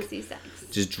face, like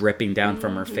just dripping down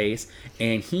from her face.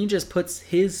 And he just puts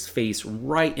his face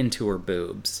right into her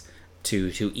boobs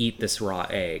to eat this raw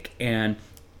egg. And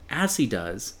as he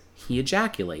does, he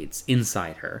ejaculates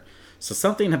inside her. So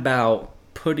something about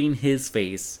putting his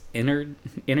face in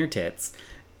her tits,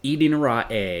 eating a raw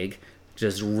egg,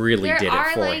 just really did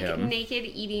it for him. There are naked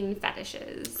eating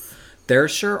fetishes. There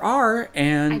sure are,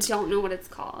 and I don't know what it's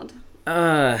called.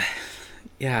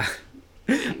 Yeah.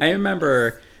 I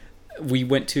remember we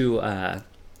went to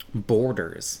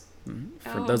Borders.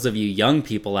 For those of you young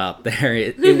people out there,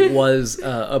 it was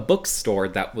a bookstore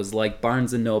that was like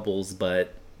Barnes and Noble's,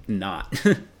 but not.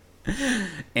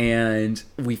 And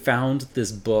we found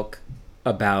this book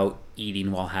about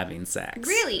eating while having sex.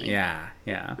 Really? Yeah.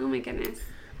 Oh my goodness.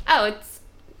 Oh, it's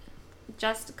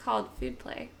just called Food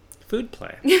Play. Food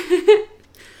Play.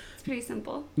 It's pretty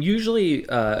simple. Usually,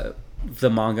 the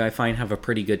manga I find have a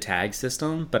pretty good tag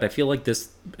system, but I feel like this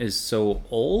is so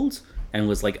old and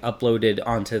was like uploaded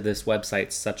onto this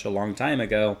website such a long time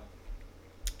ago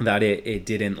that it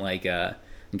didn't like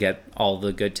get all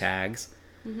the good tags.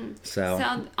 Mm-hmm.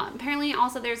 So apparently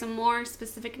also there's a more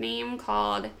specific name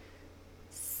called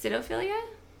Cydophilia?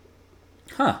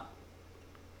 Huh.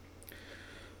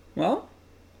 Well,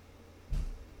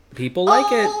 people like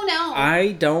it. Oh, no.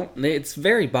 I don't. It's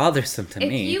very bothersome to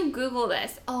me. If you Google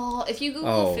this, if you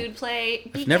Google Food Play,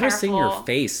 be I've never careful. seen your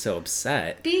face so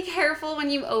upset. Be careful when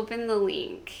you open the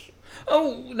link.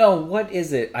 Oh, no, what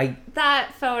is it?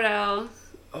 That photo.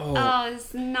 Oh,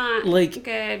 it's not like,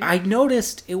 good. I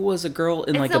noticed it was a girl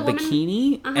in like a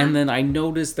bikini, and then I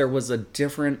noticed there was a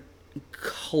different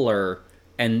color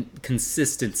and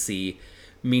consistency,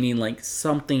 meaning like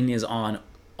something is on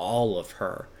all of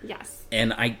her. Yes.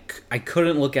 And I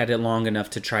couldn't look at it long enough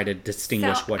to try to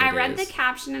distinguish what it is. I read the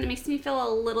caption and it makes me feel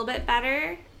a little bit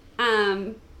better.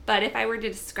 But if I were to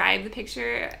describe the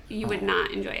picture, you would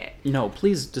not enjoy it. No,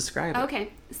 please describe it. Okay.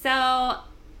 So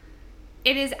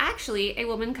it is actually a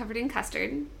woman covered in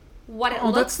custard. What it looks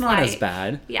like... that's not as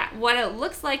bad. Yeah. What it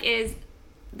looks like is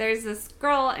there's this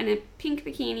girl in a pink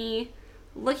bikini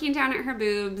looking down at her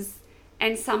boobs,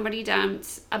 and somebody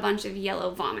dumped a bunch of yellow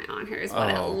vomit on her is what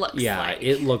it looks like. Yeah,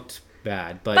 it looked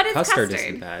bad, but it's custard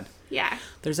isn't bad. Yeah.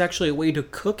 There's actually a way to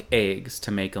cook eggs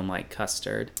to make them like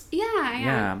custard.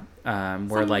 Yeah.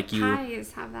 Where some like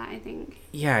pies have that, I think.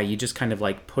 Yeah, you just kind of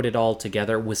like put it all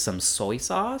together with some soy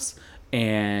sauce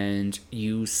and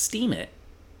you steam it.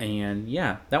 And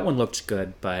yeah, that one looked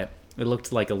good, but it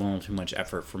looked like a little too much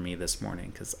effort for me this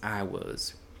morning because I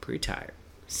was pretty tired.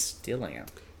 Still am.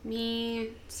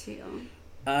 Me too.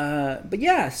 But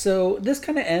yeah, so this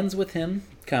kind of ends with him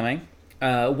coming.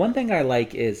 One thing I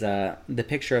like is the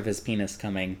picture of his penis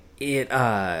coming.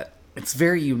 It's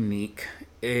very unique.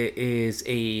 It is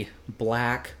a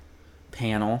black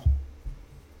panel,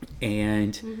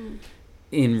 and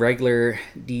in regular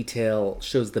detail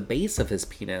shows the base of his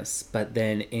penis, but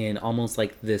then in almost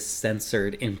like this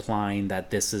censored, implying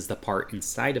that this is the part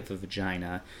inside of the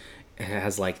vagina, it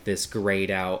has like this grayed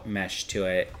out mesh to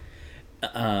it.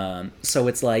 So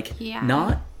it's like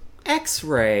not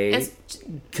X-ray,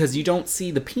 because you don't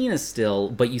see the penis still,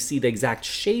 but you see the exact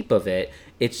shape of it.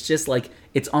 It's just like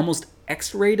it's almost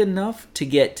X-rayed enough to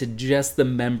get to just the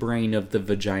membrane of the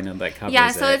vagina that covers it. Yeah,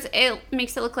 so it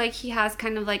makes it look like he has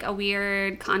kind of like a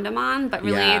weird condom on, but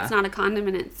really it's not a condom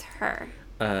and it's her.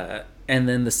 And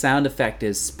then the sound effect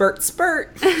is spurt,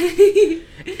 spurt.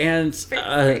 And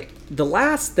the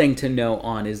last thing to note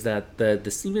on is that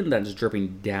the semen that's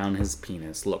dripping down his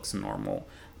penis looks normal.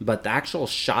 But the actual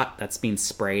shot that's being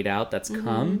sprayed out, that's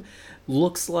cum,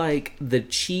 looks like the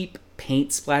cheap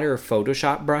paint splatter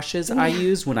Photoshop brushes I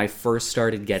used when I first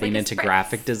started getting into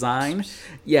graphic design.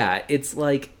 Yeah, it's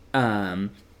like,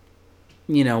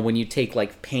 you know, when you take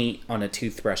like paint on a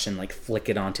toothbrush and like flick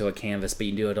it onto a canvas, but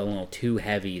you do it a little too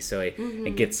heavy, so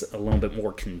it gets a little bit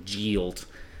more congealed,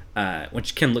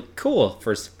 which can look cool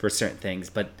for certain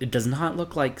things, but it does not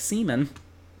look like semen.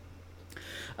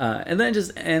 And then it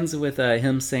just ends with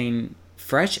him saying,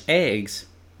 "Fresh eggs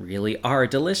really are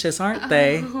delicious, aren't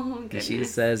they?" And she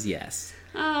says yes.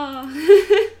 Oh.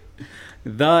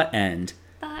 The end.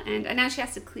 The end. And now she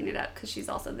has to clean it up because she's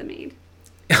also the maid.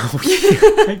 Oh,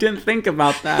 yeah. I didn't think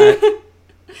about that.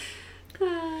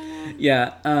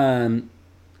 Yeah.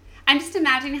 I'm just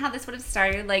imagining how this would have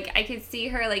started. Like, I could see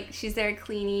her, like, she's there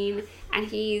cleaning, and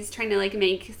he's trying to, like,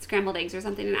 make scrambled eggs or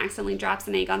something, and accidentally drops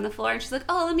an egg on the floor, and she's like,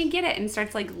 oh, let me get it, and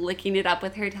starts, like, licking it up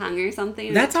with her tongue or something,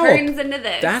 and it turns into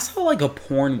this. That's how, like, a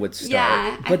porn would start.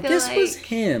 Yeah, but this was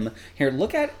him. Here,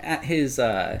 look at his,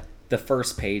 the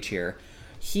first page here.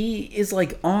 He is,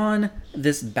 like, on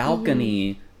this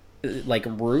balcony, like,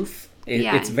 roof.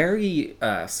 It's very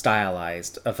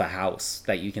stylized of a house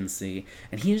that you can see.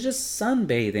 And he's just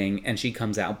sunbathing, and she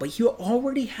comes out. But he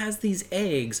already has these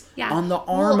eggs on the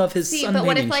arm of his sunbathing but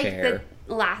what if, like, chair.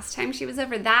 the last time she was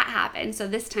over, that happened? So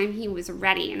this time he was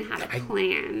ready and had a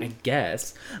plan. I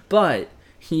guess. But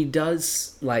he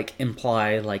does, like,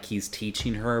 imply, like, he's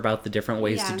teaching her about the different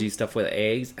ways to do stuff with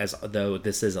eggs, as though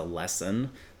this is a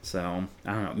lesson. So,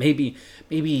 I don't know. Maybe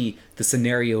the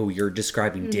scenario you're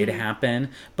describing did happen,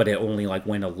 but it only, like,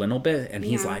 went a little bit. And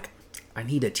he's like, I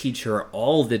need to teach her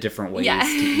all the different ways to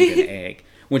eat an egg.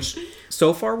 Which,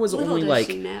 so far, was only,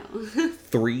 like,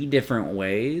 3 different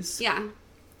ways. Yeah.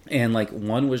 And, like,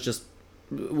 one was just...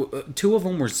 2 of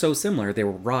them were so similar. They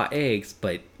were raw eggs,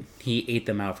 but he ate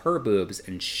them out of her boobs,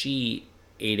 and she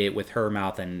ate it with her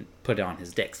mouth and put it on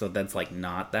his dick. So that's, like,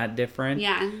 not that different.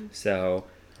 Yeah. So...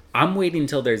 I'm waiting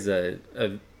until there's a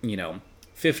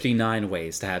 59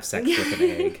 ways to have sex with an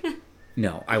egg.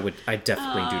 No, I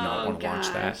definitely do not want to watch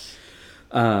that.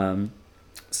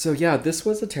 So yeah, this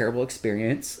was a terrible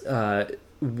experience.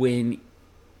 When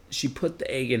she put the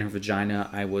egg in her vagina,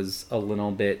 I was a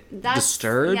little bit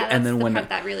disturbed. Yeah, and then when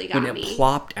that really got when it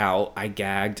plopped out, I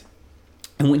gagged.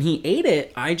 And when he ate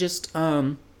it, I just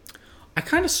I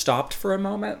kind of stopped for a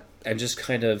moment and just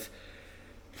kind of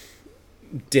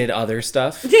did other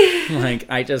stuff. Like,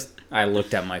 I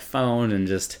looked at my phone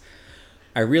and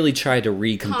I really tried to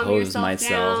recompose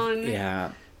myself. Down.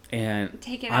 Yeah. And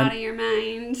take it out of your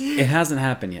mind. It hasn't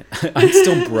happened yet. I'm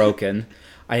still broken.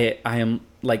 I am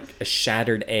like a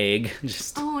shattered egg.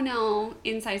 Oh no,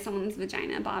 inside someone's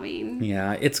vagina bobbing.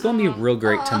 Yeah, it's going to be real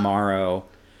great tomorrow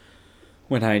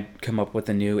when I come up with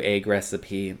a new egg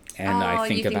recipe and I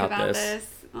think about this.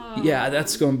 Oh, yeah,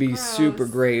 that's going to be super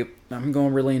great. I'm going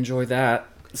to really enjoy that.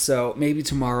 So maybe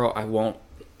tomorrow I won't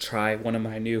try one of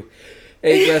my new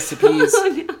egg recipes.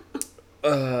 Oh,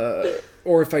 no.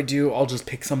 Or if I do, I'll just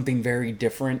pick something very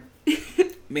different.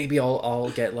 Maybe I'll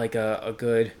get like a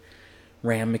good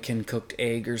ramekin cooked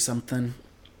egg or something.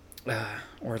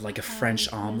 Or like a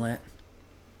French omelet.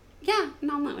 Yeah, an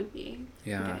omelet would be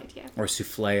a good idea. Or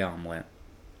souffle omelet.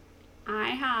 I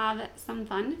have some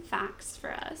fun facts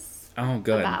for us. Oh,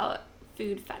 good. About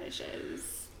food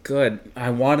fetishes. Good. I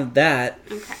wanted that.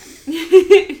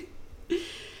 Okay.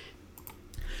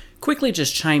 Quickly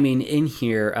just chiming in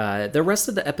here, the rest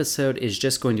of the episode is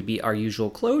just going to be our usual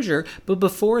closure, but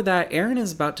before that, Aaron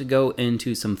is about to go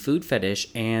into some food fetish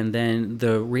and then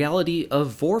the reality of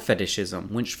vor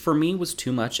fetishism, which for me was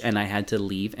too much and I had to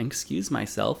leave and excuse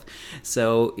myself.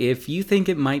 So if you think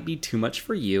it might be too much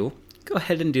for you, go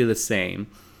ahead and do the same.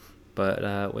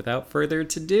 But without further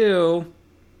ado...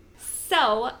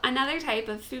 So, another type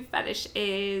of food fetish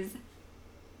is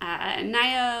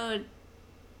Nyotaimori.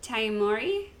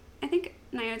 I think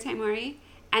Nyotaimori.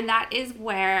 And that is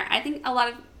where I think a lot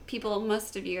of people,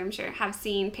 most of you I'm sure, have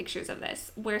seen pictures of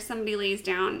this, where somebody lays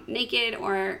down naked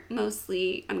or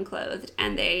mostly unclothed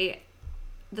and the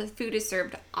food is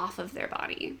served off of their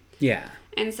body. Yeah.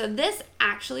 And so this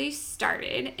actually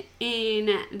started in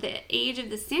the age of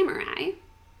the samurai.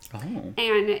 Oh.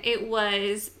 And it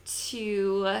was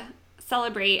to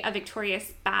celebrate a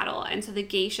victorious battle, and so the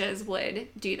geishas would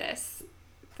do this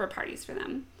for parties for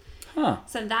them. Huh.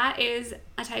 So that is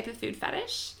a type of food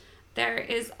fetish. There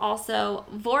is also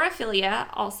vorophilia,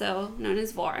 also known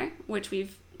as vor, which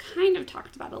we've kind of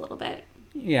talked about a little bit.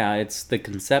 Yeah, it's the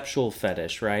conceptual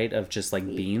fetish, right? Of just like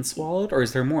being swallowed, or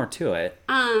is there more to it?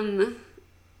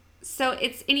 So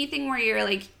it's anything where you're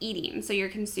like eating, so you're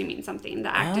consuming something,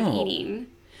 the act of eating.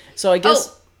 So I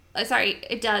guess... sorry,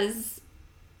 it does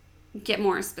get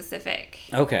more specific.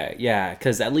 Okay, yeah,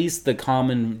 because at least the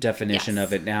common definition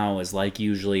of it now is like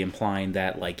usually implying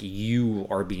that like you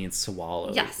are being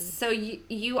swallowed. Yes, so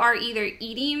you are either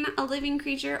eating a living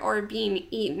creature or being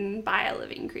eaten by a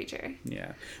living creature.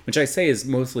 Yeah, which I say is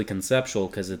mostly conceptual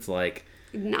because it's like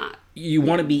not you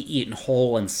want to be eaten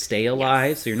whole and stay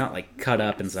alive, so you're not like cut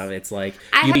up and stuff. It's like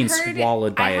you being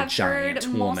swallowed by a giant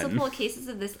woman. I have heard multiple cases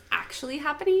of this actually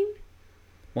happening.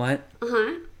 What?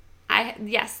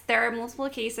 Yes, there are multiple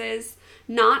cases,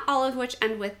 not all of which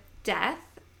end with death,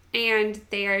 and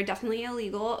they are definitely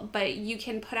illegal, but you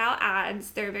can put out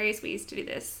ads. There are various ways to do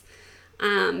this,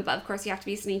 but of course you have to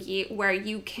be sneaky, where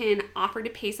you can offer to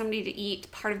pay somebody to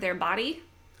eat part of their body,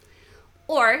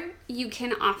 Or you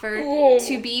can offer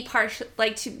to be part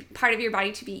of your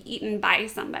body to be eaten by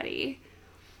somebody.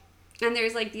 And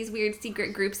there's like these weird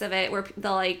secret groups of it where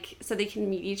they'll like, so they can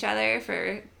meet each other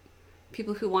for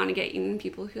people who want to get eaten,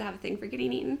 people who have a thing for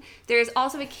getting eaten. There's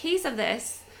also a case of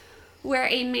this where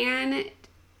a man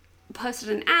posted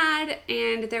an ad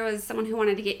and there was someone who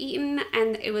wanted to get eaten,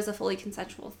 and it was a fully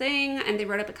consensual thing, and they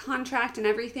wrote up a contract and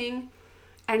everything,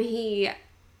 and he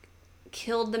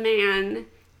killed the man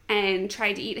and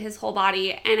tried to eat his whole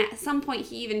body, and at some point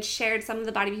he even shared some of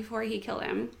the body before he killed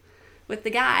him with the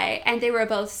guy, and they were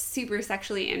both super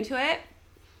sexually into it.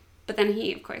 But then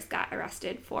he, of course, got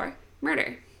arrested for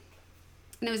murder.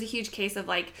 And it was a huge case of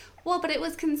like, well, but it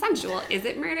was consensual. Is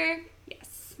it murder?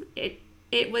 Yes.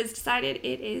 It was decided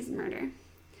it is murder.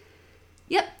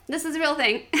 Yep, this is a real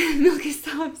thing. Milk is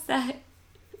so upset.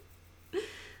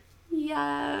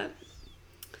 Yeah.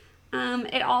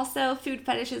 It also, food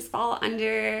fetishes fall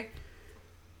under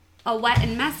a wet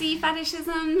and messy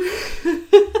fetishism.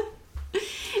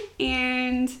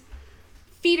 And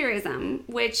feederism,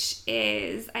 which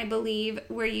is, I believe,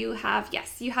 where you have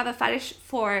a fetish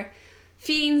for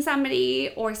feeding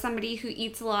somebody or somebody who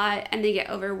eats a lot and they get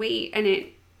overweight and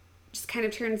it just kind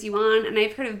of turns you on. And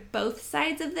I've heard of both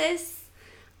sides of this.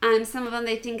 Some of them,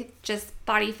 they think just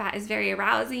body fat is very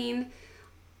arousing,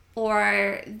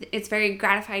 or it's very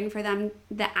gratifying for them,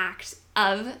 the act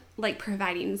of like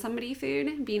providing somebody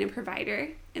food, being a provider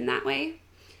in that way,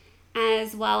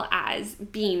 as well as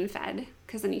being fed,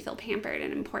 because then you feel pampered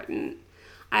and important.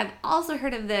 I've also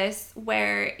heard of this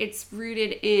where it's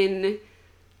rooted in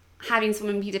having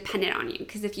someone be dependent on you,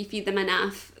 because if you feed them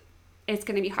enough, it's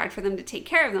going to be hard for them to take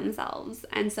care of themselves.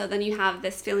 And so then you have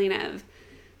this feeling of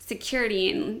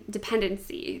security and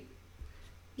dependency.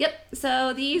 Yep,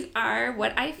 so these are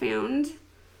what I found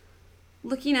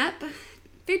looking up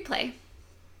food play.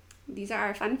 These are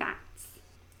our fun facts.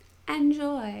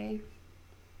 Enjoy.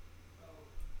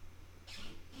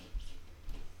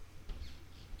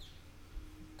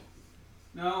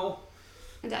 No.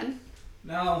 I'm done.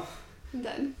 No. I'm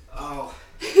done. Oh.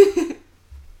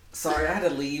 Sorry, I had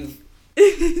to leave.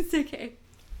 It's okay.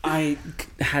 I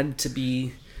had to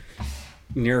be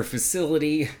near a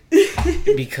facility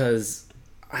because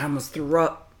I almost threw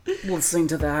up listening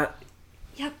to that.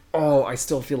 Yep. Oh, I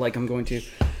still feel like I'm going to.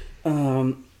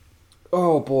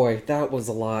 Oh boy, that was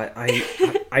a lot.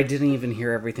 I didn't even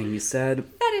hear everything you said.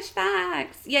 Fetish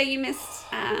facts. Yeah, you missed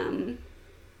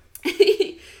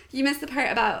you missed the part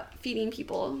about feeding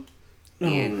people.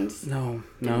 No.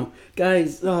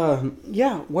 Guys,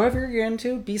 yeah, whatever you're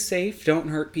into, be safe, don't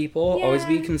hurt people, always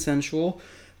be consensual.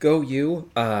 Go you.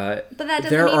 But that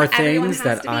doesn't there mean are everyone things has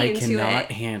that to be I into cannot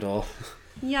it. handle.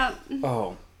 Yep.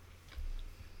 Oh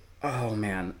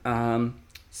man.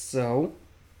 So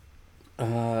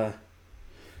oh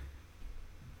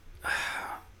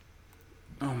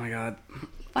my god.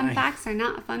 Fun facts are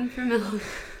not fun for Milk.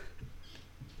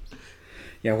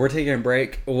 Yeah, we're taking a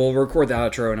break. We'll record the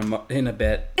outro in a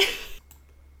bit.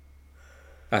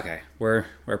 Okay, we're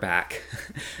back.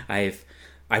 I've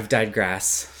dyed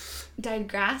grass. Dyed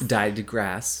grass? Dyed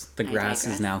grass. The grass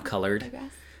is now colored. Dyed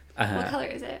grass? What color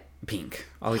is it? Pink.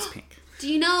 Always pink. Do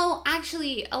you know,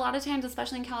 actually, a lot of times,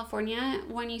 especially in California,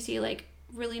 when you see like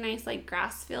really nice like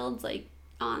grass fields, like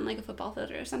on like a football field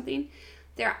or something,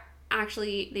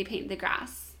 they paint the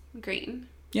grass green.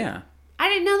 Yeah. I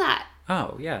didn't know that.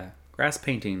 Oh, yeah. Grass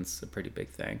painting's a pretty big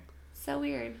thing. So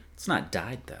weird. It's not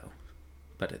dyed, though,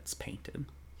 but it's painted.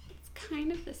 It's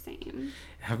kind of the same.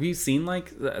 Have you seen,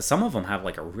 like, some of them have,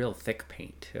 like, a real thick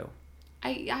paint, too.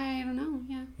 I don't know,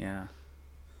 yeah. Yeah.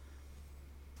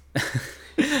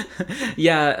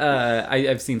 Yeah,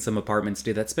 I've seen some apartments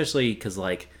do that, especially because,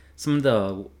 like, some of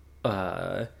the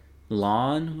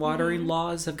lawn watering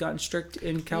laws have gotten strict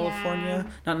in California.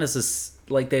 Yeah. Not necessarily,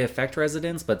 like, they affect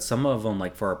residents, but some of them,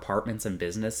 like, for apartments and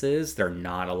businesses, they're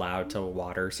not allowed to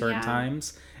water certain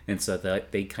times. And so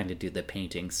they kind of do the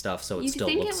painting stuff so it still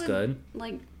looks good.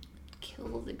 Like,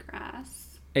 kill the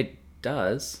grass? It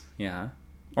does, yeah.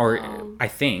 Or I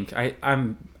think.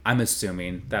 I'm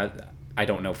assuming that. I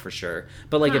don't know for sure.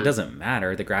 But, like, it doesn't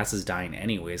matter. The grass is dying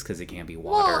anyways because it can't be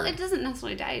watered. Well, it doesn't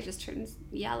necessarily die. It just turns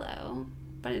yellow.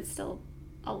 But it's still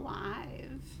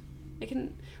alive. It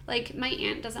can... Like, my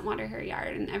aunt doesn't water her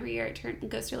yard, and every year it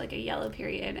goes through, like, a yellow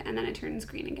period, and then it turns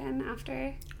green again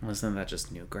after. Wasn't that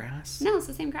just new grass? No, it's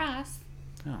the same grass.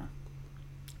 Oh.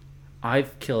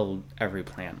 I've killed every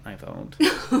plant I've owned.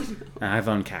 I've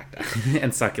owned cacti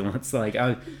and succulents. Like,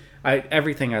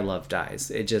 everything I love dies.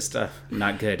 It just,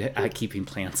 not good at keeping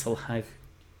plants alive.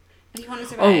 If you want to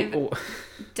survive,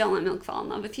 don't let Milk fall in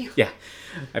love with you. Yeah.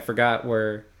 I forgot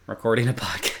we're recording a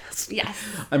podcast. podcast. Yes.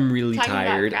 I'm really Talking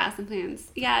tired. about grass and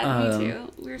plants. Yeah, me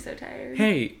too. We're so tired.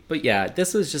 Hey, but yeah,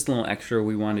 this was just a little extra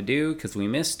we want to do because we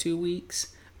missed 2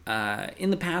 weeks.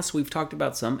 In the past, we've talked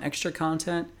about some extra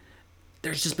content.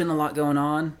 There's just been a lot going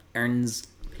on. Erin's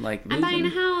like moving. I'm buying a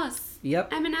house. Yep.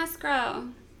 I'm in escrow.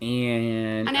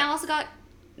 And I also got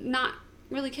not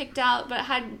really kicked out, but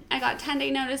I got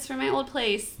 10-day notice from my old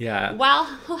place. Yeah. While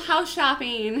house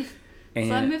shopping. And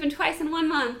so I'm moving twice in 1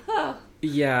 month. Oh.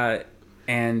 yeah,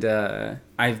 and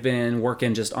I've been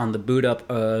working just on the boot up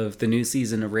of the new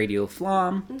season of Radio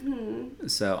Flom. Mm-hmm.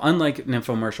 So unlike an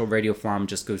infomercial, Radio Flom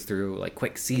just goes through like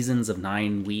quick seasons of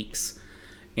 9 weeks.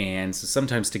 And so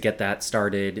sometimes to get that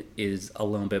started is a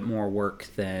little bit more work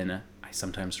than I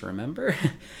sometimes remember.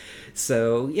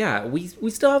 So yeah, we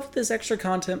still have this extra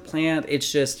content planned. It's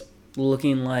just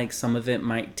looking like some of it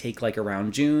might take like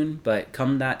around June, but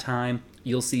come that time,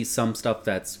 you'll see some stuff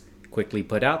that's quickly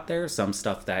put out there, some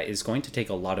stuff that is going to take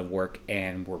a lot of work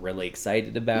and we're really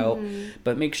excited about.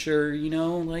 But make sure,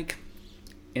 like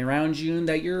around June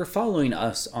that you're following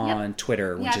us on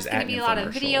Twitter, which is at Infomercial. It's going to be a lot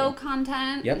of video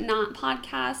content, not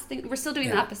podcast. We're still doing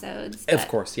the episodes. Of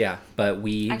course, yeah. But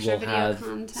we will have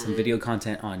content. some video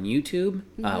content on YouTube.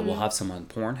 We'll have some on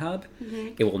Pornhub.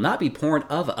 It will not be porn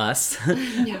of us.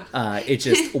 It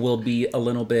just will be a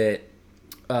little bit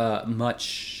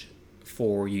much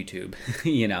for YouTube.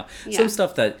 Some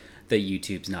stuff that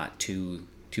YouTube's not too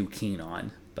keen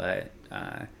on. But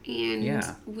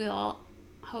we'll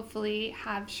hopefully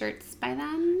have shirts by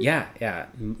then. Yeah.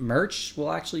 Merch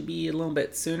will actually be a little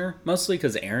bit sooner, mostly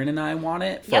because Erin and I want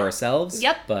it for ourselves.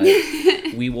 Yep. But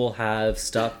we will have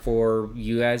stuff for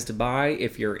you guys to buy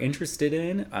if you're interested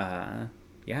in.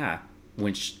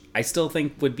 Which I still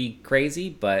think would be crazy,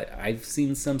 but I've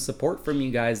seen some support from you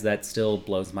guys that still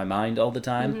blows my mind all the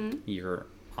time. You're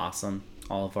awesome.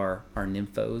 All of our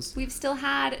nymphos. We've still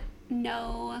had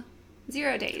 0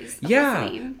 days of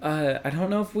listening. I don't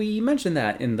know if we mentioned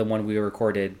that in the one we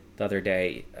recorded the other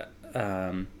day.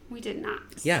 We did not.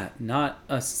 Yeah, not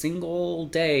a single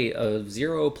day of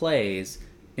 0 plays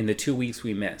in the 2 weeks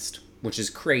we missed, which is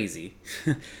crazy.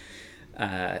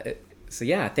 So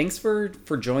yeah, thanks for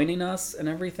joining us and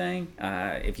everything.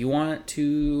 If you want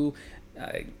to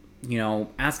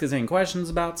ask us any questions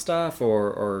about stuff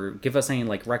or give us any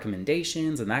like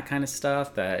recommendations and that kind of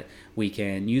stuff that we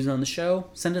can use on the show,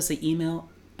 send us an email.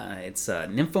 It's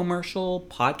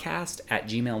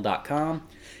nymphomercialpodcast@gmail.com.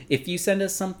 If you send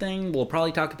us something, we'll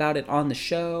probably talk about it on the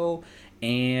show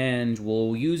and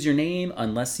we'll use your name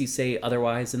unless you say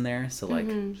otherwise in there. So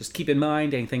just keep in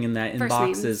mind anything in that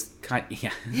inbox is we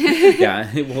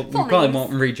probably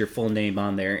won't read your full name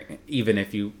on there even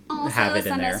if you have it in there. Also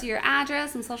send us your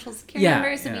address and social security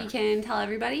number so we can tell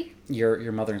everybody.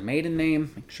 Your mother's maiden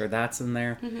name, make sure that's in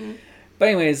there. But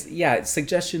anyways,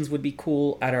 suggestions would be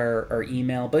cool at our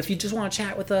email. But if you just want to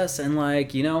chat with us and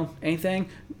anything,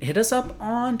 hit us up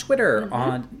on Twitter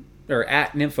or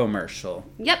at Nymphomercial.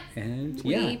 Yep. And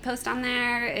we post on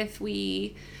there if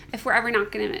we're ever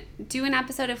not going to do an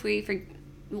episode, we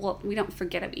don't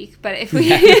forget a week, but if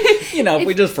we if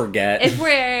we just forget. If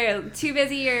we're too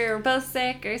busy or both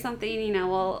sick or something,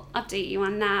 we'll update you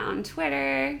on that on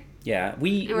Twitter. Yeah,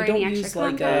 we don't use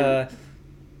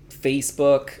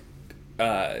Facebook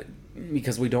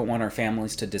because we don't want our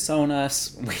families to disown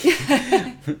us.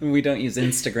 We don't use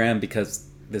Instagram because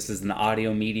this is an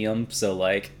audio medium,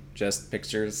 so just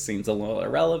pictures seems a little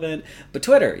irrelevant. But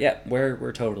Twitter,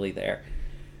 we're totally there.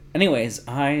 Anyways,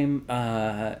 I'm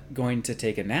going to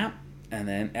take a nap and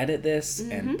then edit this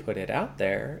and put it out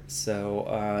there.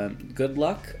 So good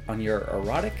luck on your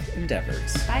erotic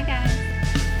endeavors. Bye, guys.